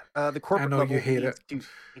say that, the corporate level needs to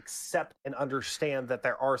accept and understand that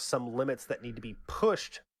there are some limits that need to be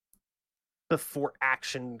pushed before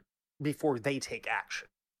they take action.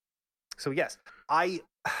 So yes, I'm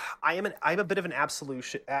a bit of an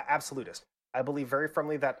absolutist. I believe very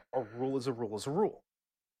firmly that a rule is a rule is a rule.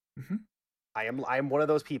 Mm-hmm. I am one of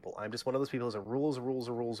those people. I'm just one of those people who's a rule is a rule is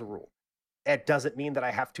a rule is a rule. It doesn't mean that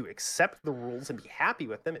I have to accept the rules and be happy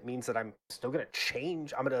with them. It means that I'm still going to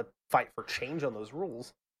change. I'm going to fight for change on those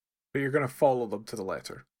rules. But you're going to follow them to the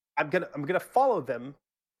letter. I'm gonna follow them,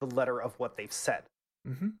 the letter of what they've said.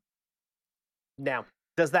 Mm-hmm. Now,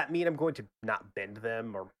 does that mean I'm going to not bend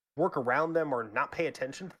them or work around them or not pay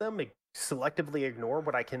attention to them, selectively ignore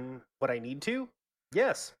what I need to?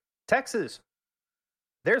 Yes. Texas,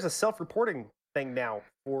 there's a self-reporting thing now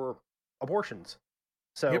for abortions.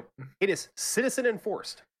 So It is citizen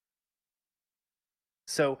enforced.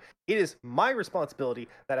 So it is my responsibility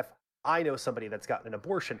that if I know somebody that's gotten an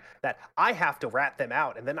abortion, that I have to rat them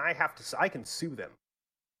out, and then I can sue them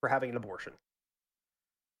for having an abortion.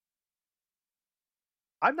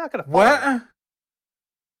 I'm not going to. What?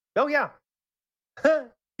 Oh yeah. You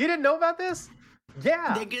didn't know about this?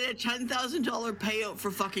 Yeah. They get a $10,000 payout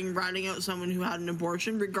for fucking ratting out someone who had an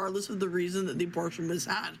abortion, regardless of the reason that the abortion was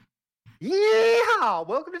had. Yeah!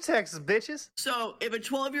 Welcome to Texas, bitches. So, if a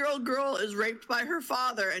 12-year-old girl is raped by her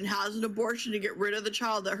father and has an abortion to get rid of the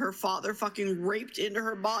child that her father fucking raped into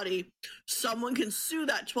her body, someone can sue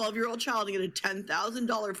that 12-year-old child and get a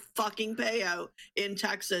 $10,000 fucking payout in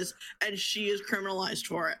Texas, and she is criminalized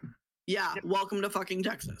for it. Yeah, Welcome to fucking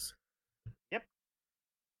Texas. Yep.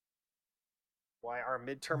 Why our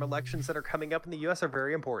midterm elections that are coming up in the U.S. are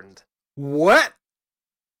very important. What?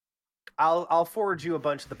 I'll forward you a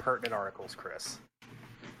bunch of the pertinent articles, Chris.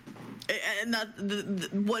 And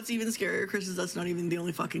what's even scarier, Chris, is that's not even the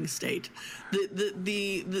only fucking state.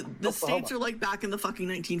 The states are like back in the fucking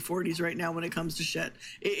 1940s right now when it comes to shit.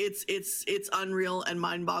 It's unreal and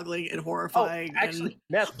mind-boggling and horrifying. Oh, actually, and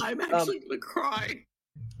Neff, I'm actually gonna cry.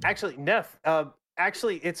 Actually, Neff,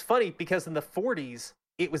 it's funny because in the 40s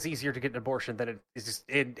it was easier to get an abortion than it is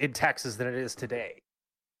in Texas than it is today.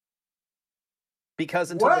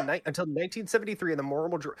 Because until 1973 in the moral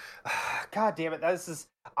majority, God damn it,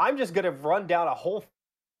 I'm just gonna run down a whole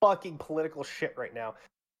fucking political shit right now.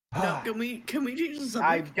 No, can we change the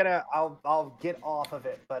subject? I'll get off of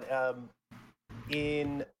it, but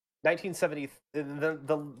in 1970,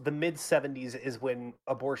 the mid 70s is when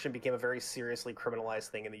abortion became a very seriously criminalized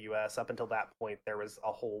thing in the U.S. Up until that point, there was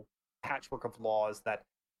a whole patchwork of laws that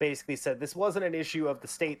basically said this wasn't an issue of the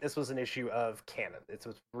state, this was an issue of canon. It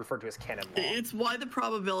was referred to as canon law. It's why the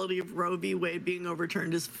probability of Roe v. Wade being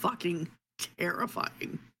overturned is fucking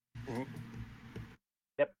terrifying. Mm-hmm.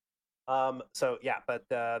 Yep. So yeah, but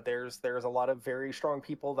there's a lot of very strong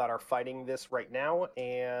people that are fighting this right now,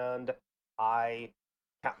 and I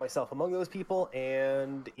count myself among those people.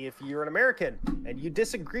 And if you're an American and you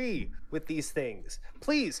disagree with these things,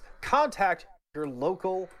 please contact your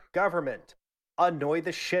local government. Annoy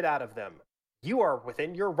the shit out of them. You are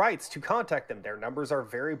within your rights to contact them. Their numbers are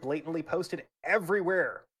very blatantly posted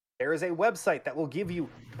everywhere. There is a website that will give you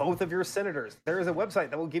both of your senators. There is a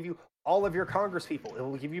website that will give you all of your congresspeople. It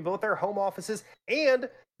will give you both their home offices and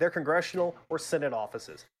their congressional or Senate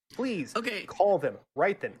offices. Please call them,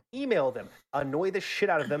 write them, email them, annoy the shit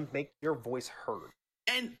out of them, make your voice heard.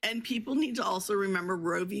 And people need to also remember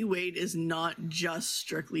Roe v. Wade is not just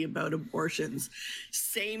strictly about abortions.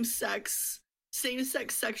 Same-sex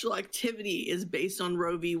sexual activity is based on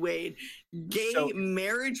Roe v. Wade. Gay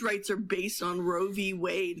marriage rights are based on Roe v.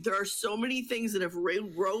 Wade. There are so many things that if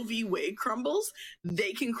Roe v. Wade crumbles,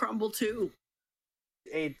 they can crumble too.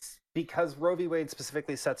 It's because Roe v. Wade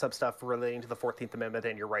specifically sets up stuff relating to the 14th Amendment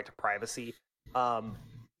and your right to privacy.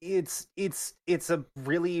 It's a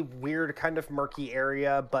really weird kind of murky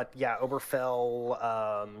area, but yeah,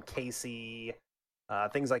 Oberfell, Casey,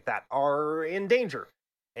 things like that are in danger.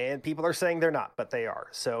 And people are saying they're not, but they are.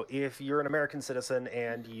 So if you're an American citizen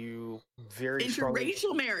and you very strongly...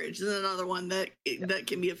 Interracial marriage is another one that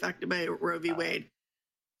can be affected by Roe v. Wade.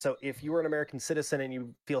 So if you are an American citizen and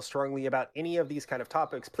you feel strongly about any of these kind of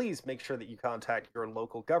topics, please make sure that you contact your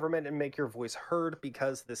local government and make your voice heard,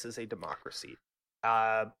 because this is a democracy.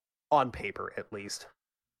 On paper, at least.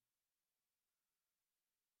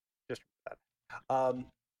 Just that.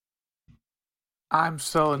 I'm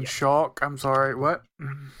still in shock. I'm sorry, what?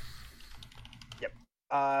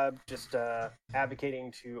 Yep. Just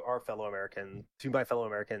advocating to my fellow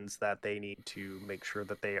Americans that they need to make sure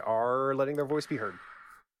that they are letting their voice be heard.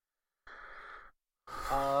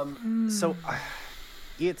 So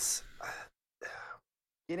it's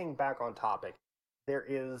getting back on topic. There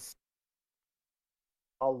is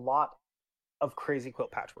a lot of crazy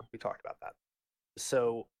quilt patchwork. We talked about that.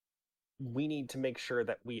 So we need to make sure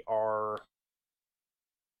that we are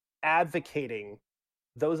advocating,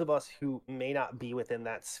 those of us who may not be within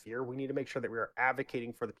that sphere, we need to make sure that we are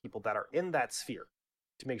advocating for the people that are in that sphere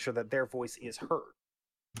to make sure that their voice is heard.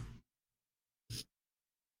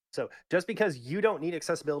 So just because you don't need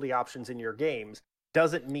accessibility options in your games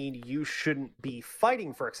doesn't mean you shouldn't be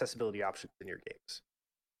fighting for accessibility options in your games.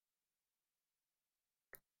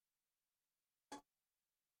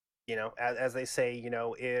 You know, as they say, you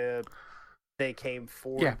know, if they came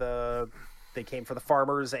for the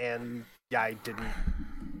farmers, and I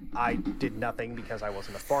did nothing because I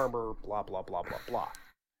wasn't a farmer, blah blah blah blah blah.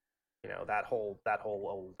 You know, that whole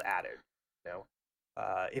old adage, you know.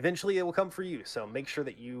 Eventually it will come for you, so make sure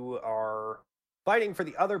that you are fighting for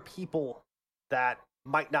the other people that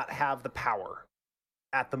might not have the power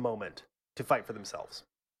at the moment to fight for themselves.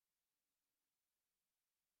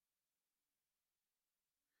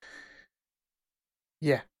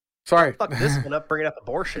 Yeah. Sorry. Fuck this one up, bringing up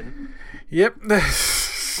abortion. Yep.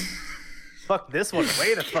 Fuck this one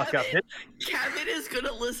way the fuck up. Kevin is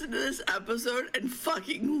gonna listen to this episode and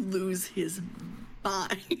fucking lose his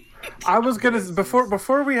mind. I was gonna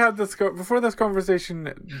before we had this before this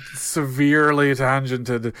conversation severely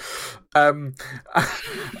tangented.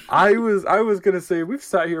 I was gonna say we've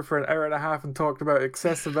sat here for an hour and a half and talked about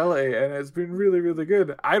accessibility, and it's been really really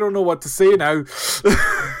good. I don't know what to say now.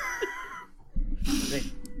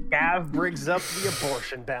 Gav brings up the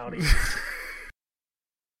abortion bounty.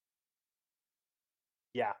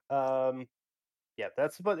 Yeah,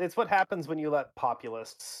 it's what happens when you let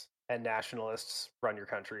populists and nationalists run your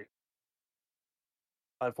country.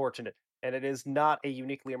 Unfortunate. And it is not a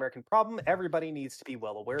uniquely American problem. Everybody needs to be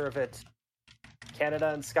well aware of it. Canada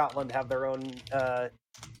and Scotland have their own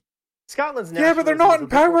Scotland's nationalism. Yeah, but they're not in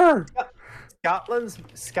power.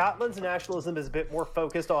 Scotland's nationalism is a bit more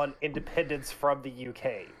focused on independence from the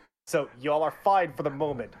UK. So y'all are fine for the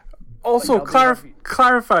moment. Also,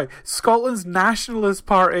 clarify, Scotland's Nationalist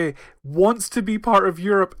Party wants to be part of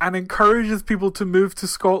Europe and encourages people to move to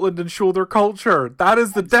Scotland and show their culture. That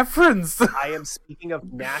is the difference. I am speaking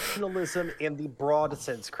of nationalism in the broad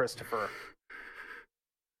sense, Christopher.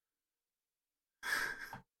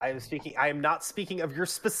 I am not speaking of your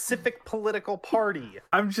specific political party.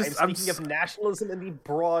 I'm speaking of nationalism in the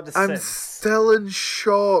broad sense. I'm still in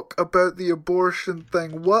shock about the abortion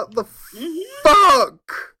thing. What the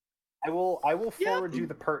fuck? I will forward you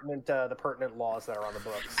the pertinent laws that are on the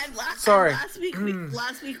books. And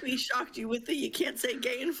last week we shocked you with the you can't say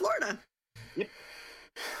gay in Florida. Yep.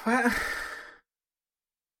 What?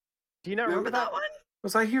 Do you not remember that one?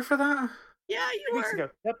 Was I here for that? Yeah, you were. Ago.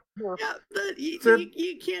 Yep, you were.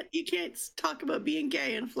 Yeah, you can't talk about being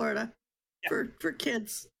gay in Florida for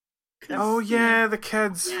kids. Oh yeah, the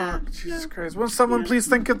kids. Yeah, Fuck, Jesus yeah. Christ. Will someone please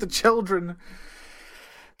think of the children?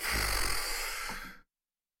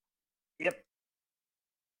 Yep.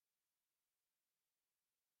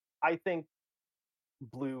 I think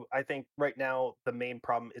right now the main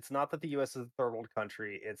problem, it's not that the US is a third world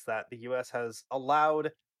country, it's that the US has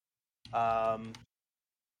allowed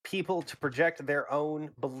people to project their own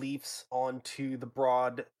beliefs onto the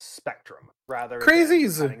broad spectrum rather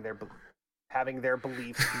Crazies. than having their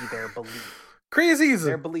beliefs be their belief. Crazies.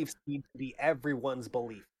 Their beliefs need to be everyone's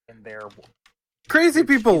belief in their Crazy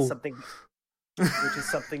people. Which is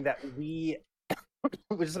something that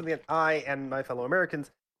I and my fellow Americans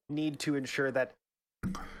need to ensure that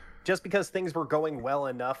just because things were going well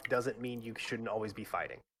enough doesn't mean you shouldn't always be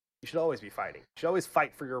fighting. You should always be fighting. You should always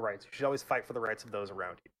fight for your rights. You should always fight for the rights of those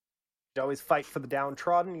around you. You should always fight for the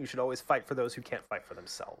downtrodden. You should always fight for those who can't fight for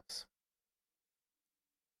themselves.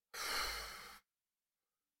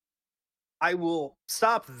 I will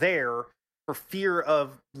stop there for fear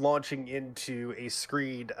of launching into a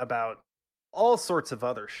screed about all sorts of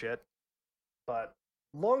other shit. But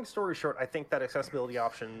long story short, I think that accessibility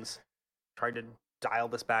options, trying to dial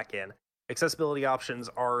this back in, accessibility options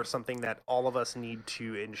are something that all of us need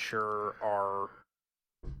to ensure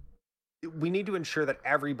we need to ensure that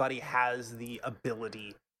everybody has the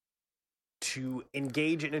ability to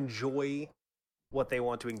engage and enjoy what they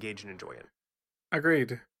want to engage and enjoy in.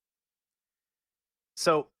 Agreed.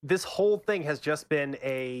 So this whole thing has just been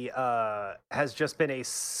a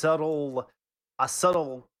subtle,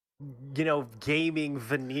 gaming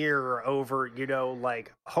veneer over,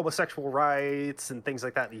 like homosexual rights and things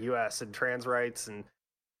like that in the U.S. and trans rights and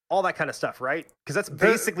all that kind of stuff, right? Because that's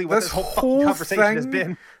basically what this whole conversation has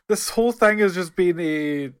been. This whole thing has just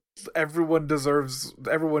been everyone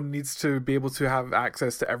needs to be able to have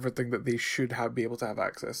access to everything that they should be able to have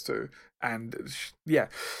access to. And yeah,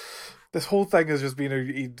 this whole thing has just been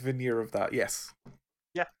a veneer of that, yes.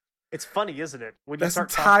 Yeah, it's funny, isn't it? When you this start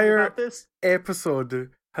talking about this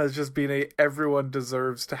episode has just been everyone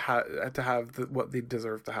deserves to have what they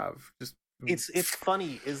deserve to have. Just it's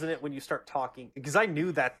funny, isn't it, when you start talking, because I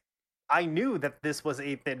knew that this was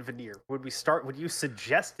a thin veneer when you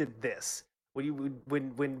suggested this,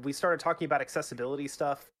 when we started talking about accessibility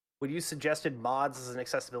stuff, when you suggested mods as an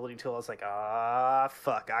accessibility tool, I was like,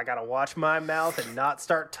 fuck, I gotta watch my mouth and not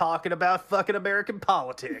start talking about fucking American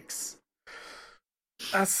politics.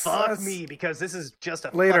 Fuck me, because this is just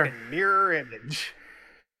a fucking mirror image.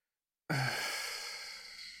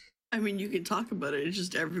 I mean, you can talk about it. It's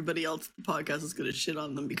just everybody else in the podcast is going to shit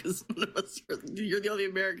on them because none of us you're the only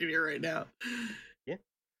American here right now. Yeah.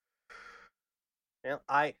 Well,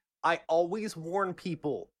 I always warn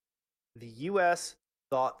people, the U.S.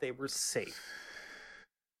 thought they were safe.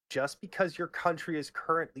 Just because your country is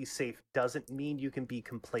currently safe doesn't mean you can be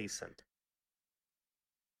complacent.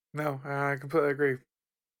 No, I completely agree.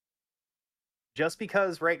 Just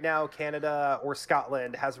because right now Canada or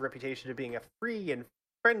Scotland has a reputation of being a free and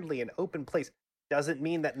friendly and open place doesn't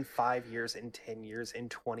mean that in 5 years, in 10 years, in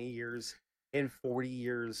 20 years, in 40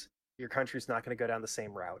 years, your country's not going to go down the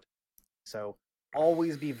same route. So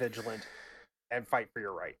always be vigilant and fight for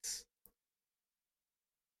your rights.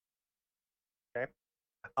 Okay?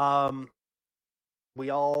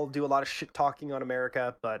 We all do a lot of shit talking on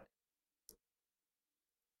America, but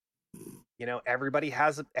everybody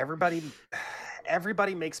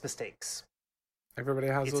makes mistakes. Everybody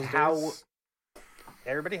has those days.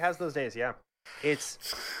 Everybody has those days, yeah. It's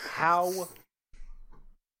how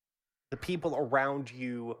the people around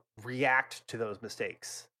you react to those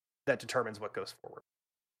mistakes that determines what goes forward.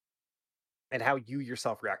 And how you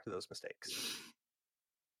yourself react to those mistakes.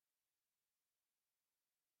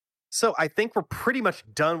 So I think we're pretty much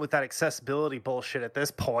done with that accessibility bullshit at this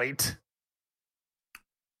point.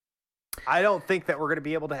 I don't think that we're going to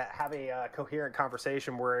be able to have a coherent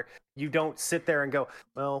conversation where you don't sit there and go,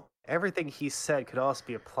 well, everything he said could also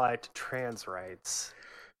be applied to trans rights.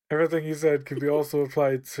 Everything he said could be also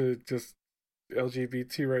applied to just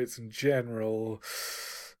LGBT rights in general.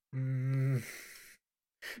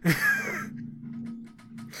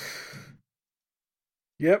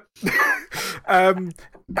 Yep.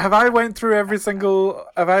 Have I went through every single?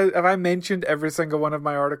 Have I mentioned every single one of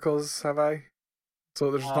my articles? Have I? So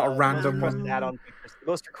there's not a random one. Add-on features. The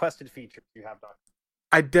most requested features you have done.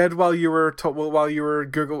 I did while you were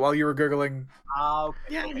googling. Okay.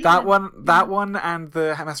 Yeah, That one, and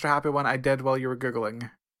the Mr. Happy one. I did while you were googling.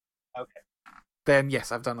 Okay. Then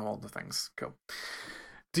yes, I've done all the things. Cool.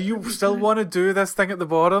 Do you still want to do this thing at the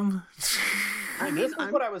bottom? This is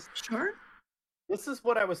what I was sure. This is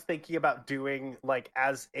what I was thinking about doing, like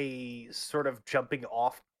as a sort of jumping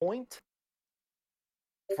off point.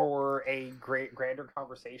 for a grander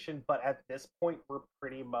conversation, but at this point, we're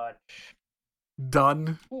pretty much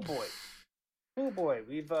Done. Oh boy,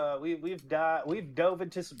 we've dove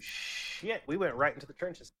into some shit. We went right into the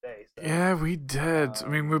trenches today. So. Yeah, we did. I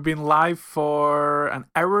mean, we've been live for an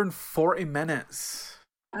hour and 40 minutes.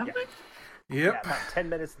 Have we? Yep. Yeah, about 10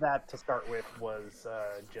 minutes of that to start with was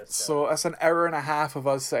just... So that's an hour and a half of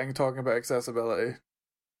us sitting talking about accessibility.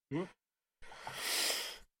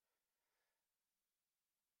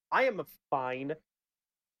 I am fine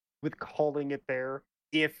with calling it there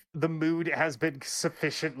if the mood has been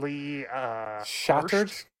sufficiently Shattered?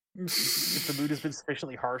 harshed. If the mood has been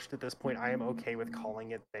sufficiently harshed at this point, I am okay with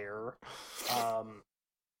calling it there.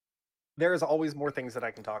 There's always more things that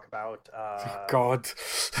I can talk about. God.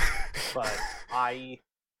 But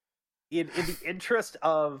in the interest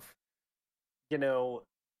of,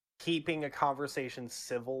 keeping a conversation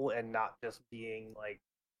civil and not just being,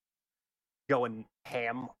 going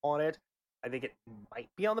ham on it, I think it might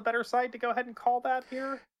be on the better side to go ahead and call that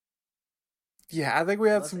here. Yeah, I think we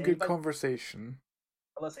had Unless some good anybody- conversation.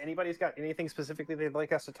 Unless anybody's got anything specifically they'd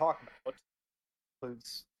like us to talk about.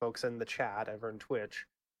 Includes folks in the chat over on Twitch.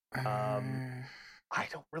 I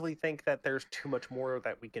don't really think that there's too much more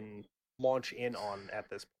that we can launch in on at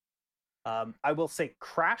this point. I will say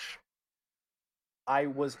Crash. I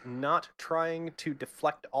was not trying to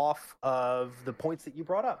deflect off of the points that you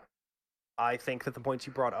brought up. I think that the points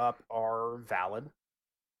you brought up are valid.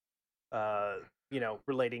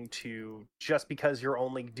 Relating to just because you're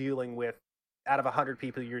only dealing with, out of 100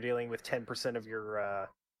 people, you're dealing with 10% of your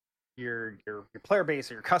player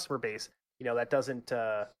base or your customer base. That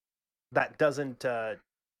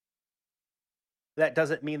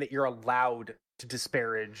doesn't mean that you're allowed to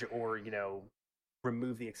disparage or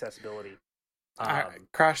remove the accessibility.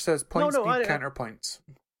 Crash says points no, need counterpoints.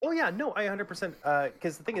 Oh yeah, no, I 100%.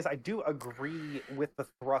 Because the thing is, I do agree with the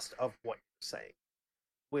thrust of what you're saying.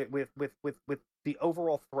 With the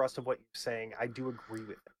overall thrust of what you're saying, I do agree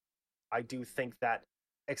with it. I do think that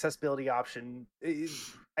accessibility option.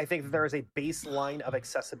 I think that there is a baseline of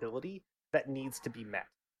accessibility that needs to be met,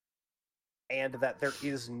 and that there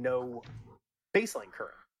is no baseline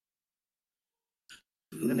current,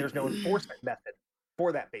 and there's no enforcement method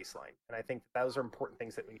for that baseline. And I think those are important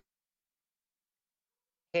things that we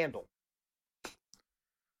handle.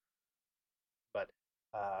 But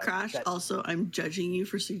Crash, also, I'm judging you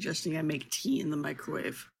for suggesting I make tea in the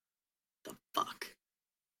microwave. The fuck?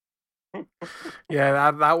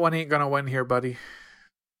 Yeah, that one ain't gonna win here, buddy.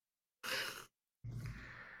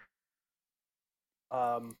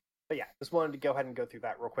 But yeah, just wanted to go ahead and go through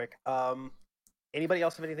that real quick. Anybody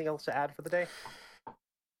else have anything else to add for the day?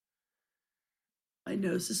 My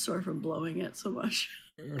nose is sore from blowing it so much.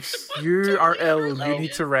 You are ill. You unrelated.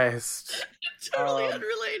 need to rest. Totally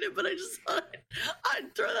unrelated, but I just thought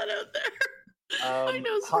I'd throw that out there. My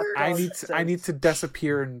nose Hot hurts. Dog I need to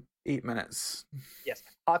disappear in 8 minutes. Yes,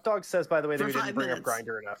 Hot Dog says, by the way, that For we didn't 5 bring up minutes.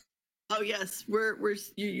 Grinder enough. Oh yes, we're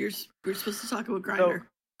supposed to talk about Grinder.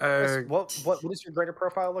 Chris, what does your Grinder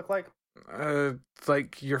profile look like?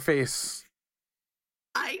 Like your face.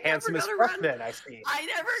 I Handsome never as got fuck, around. then, I see. I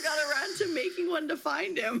never got around to making one to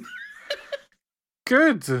find him.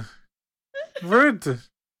 Good. Rude.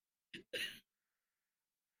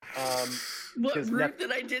 What Because rude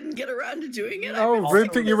that I didn't get around to doing it? Oh, I've been rude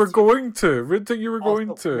sick thing this you were week. going to. Rude thing you were Also,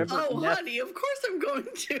 going to. remember- Oh, Neth- honey, of course I'm going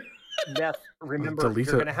to. Neth, remember, Delete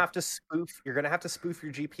you're it. gonna have to spoof. You're gonna have to spoof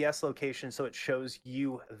your GPS location so it shows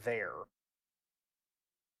you there.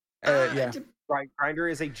 Yeah. Grinder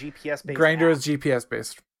is a GPS based. Grinder app, is GPS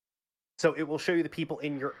based. so it will show you the people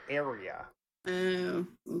in your area. Oh,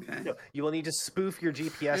 okay. No, you will need to spoof your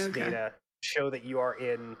GPS Okay. data, show that you are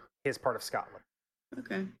in his part of Scotland.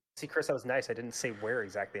 Okay. See, Chris, that was nice. I didn't say where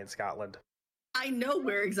exactly in Scotland. I know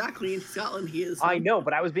where exactly in Scotland he is. I know,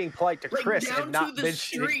 but I was being polite to Like Chris down and not to the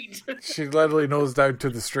mentioning. street. She literally knows down to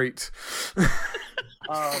the street.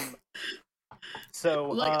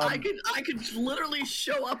 So Like I could literally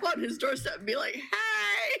show up on his doorstep and be like,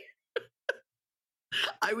 "Hey."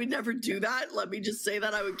 I would never do that. Let me just say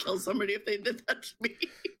that I would kill somebody if they did that to me.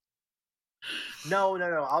 no.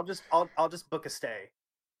 I'll just book a stay.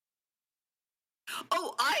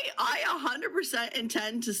 Oh, I 100%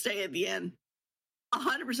 intend to stay at the inn.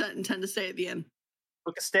 100% intend to stay at the inn.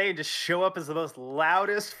 Book a stay and just show up as the most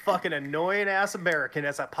loudest, fucking annoying ass American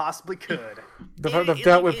as I possibly could. They've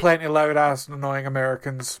dealt with plenty of loud ass and annoying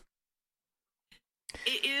Americans.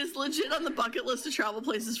 It is legit on the bucket list of travel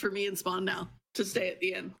places for me in Spawn now to stay at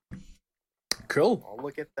the inn. Cool. Oh,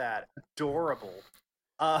 look at that. Adorable.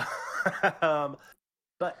 But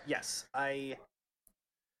yes,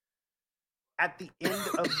 at the end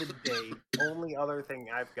of the day, the only other thing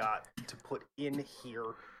I've got to put in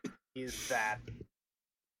here is that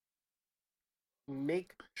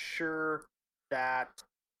make sure that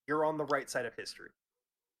you're on the right side of history.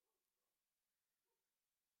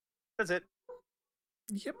 That's it.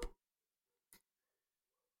 Yep.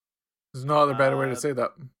 There's no other better way to say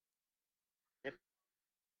that. Yep.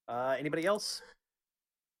 Anybody else?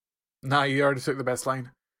 Nah, you already took the best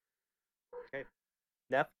line. Okay.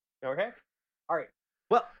 Neff? Okay. All right.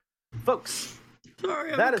 Well, folks,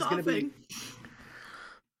 Sorry, that I'm is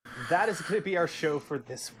going to be our show for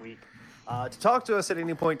this week. To talk to us at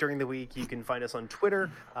any point during the week, you can find us on Twitter.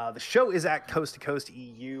 The show is at Coast to Coast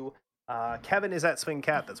EU. Kevin is at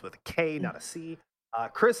Swingcat. That's with a K, not a C.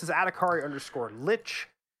 Chris is at Akari_Lich, Lich.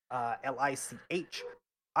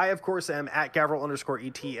 I, of course, am at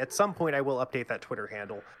Gavril_ET. At some point, I will update that Twitter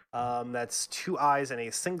handle. That's 2 I's and a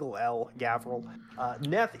single L, Gavril.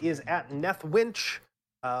 Neth is at Nethwinch.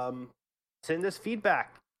 Send us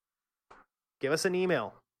feedback. Give us an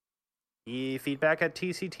email. Feedback at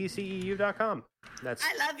tctceu.com. That's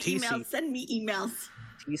I love emails. Send me emails.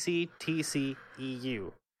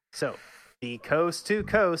 tctceu. So, the Coast to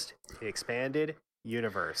Coast Expanded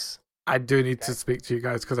Universe. I do need to speak to you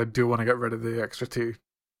guys because I do want to get rid of the extra 2.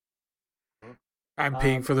 I'm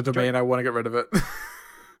paying for the domain. I want to get rid of it.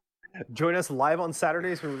 Join us live on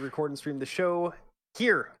Saturdays when we record and stream the show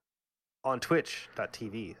here on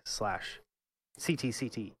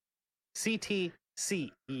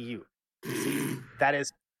twitch.tv/CTCTCTCEU. That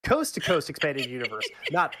is Coast to Coast Expanded Universe,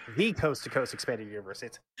 not the Coast to Coast Expanded Universe.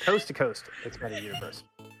 It's Coast to Coast Expanded Universe.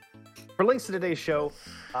 For links to today's show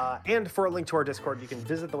and for a link to our Discord, you can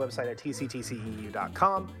visit the website at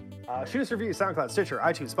tctceu.com. Shoot us a review, SoundCloud, Stitcher,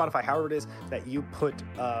 iTunes, Spotify, however it is that you put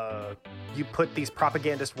these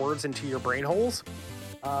propagandist words into your brain holes.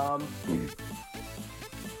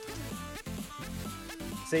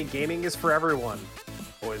 Say gaming is for everyone,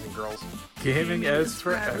 boys and girls. Gaming is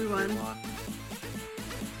for everyone.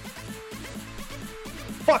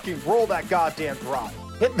 Fucking roll that goddamn drop.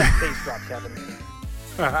 Hit that bass drop, Kevin.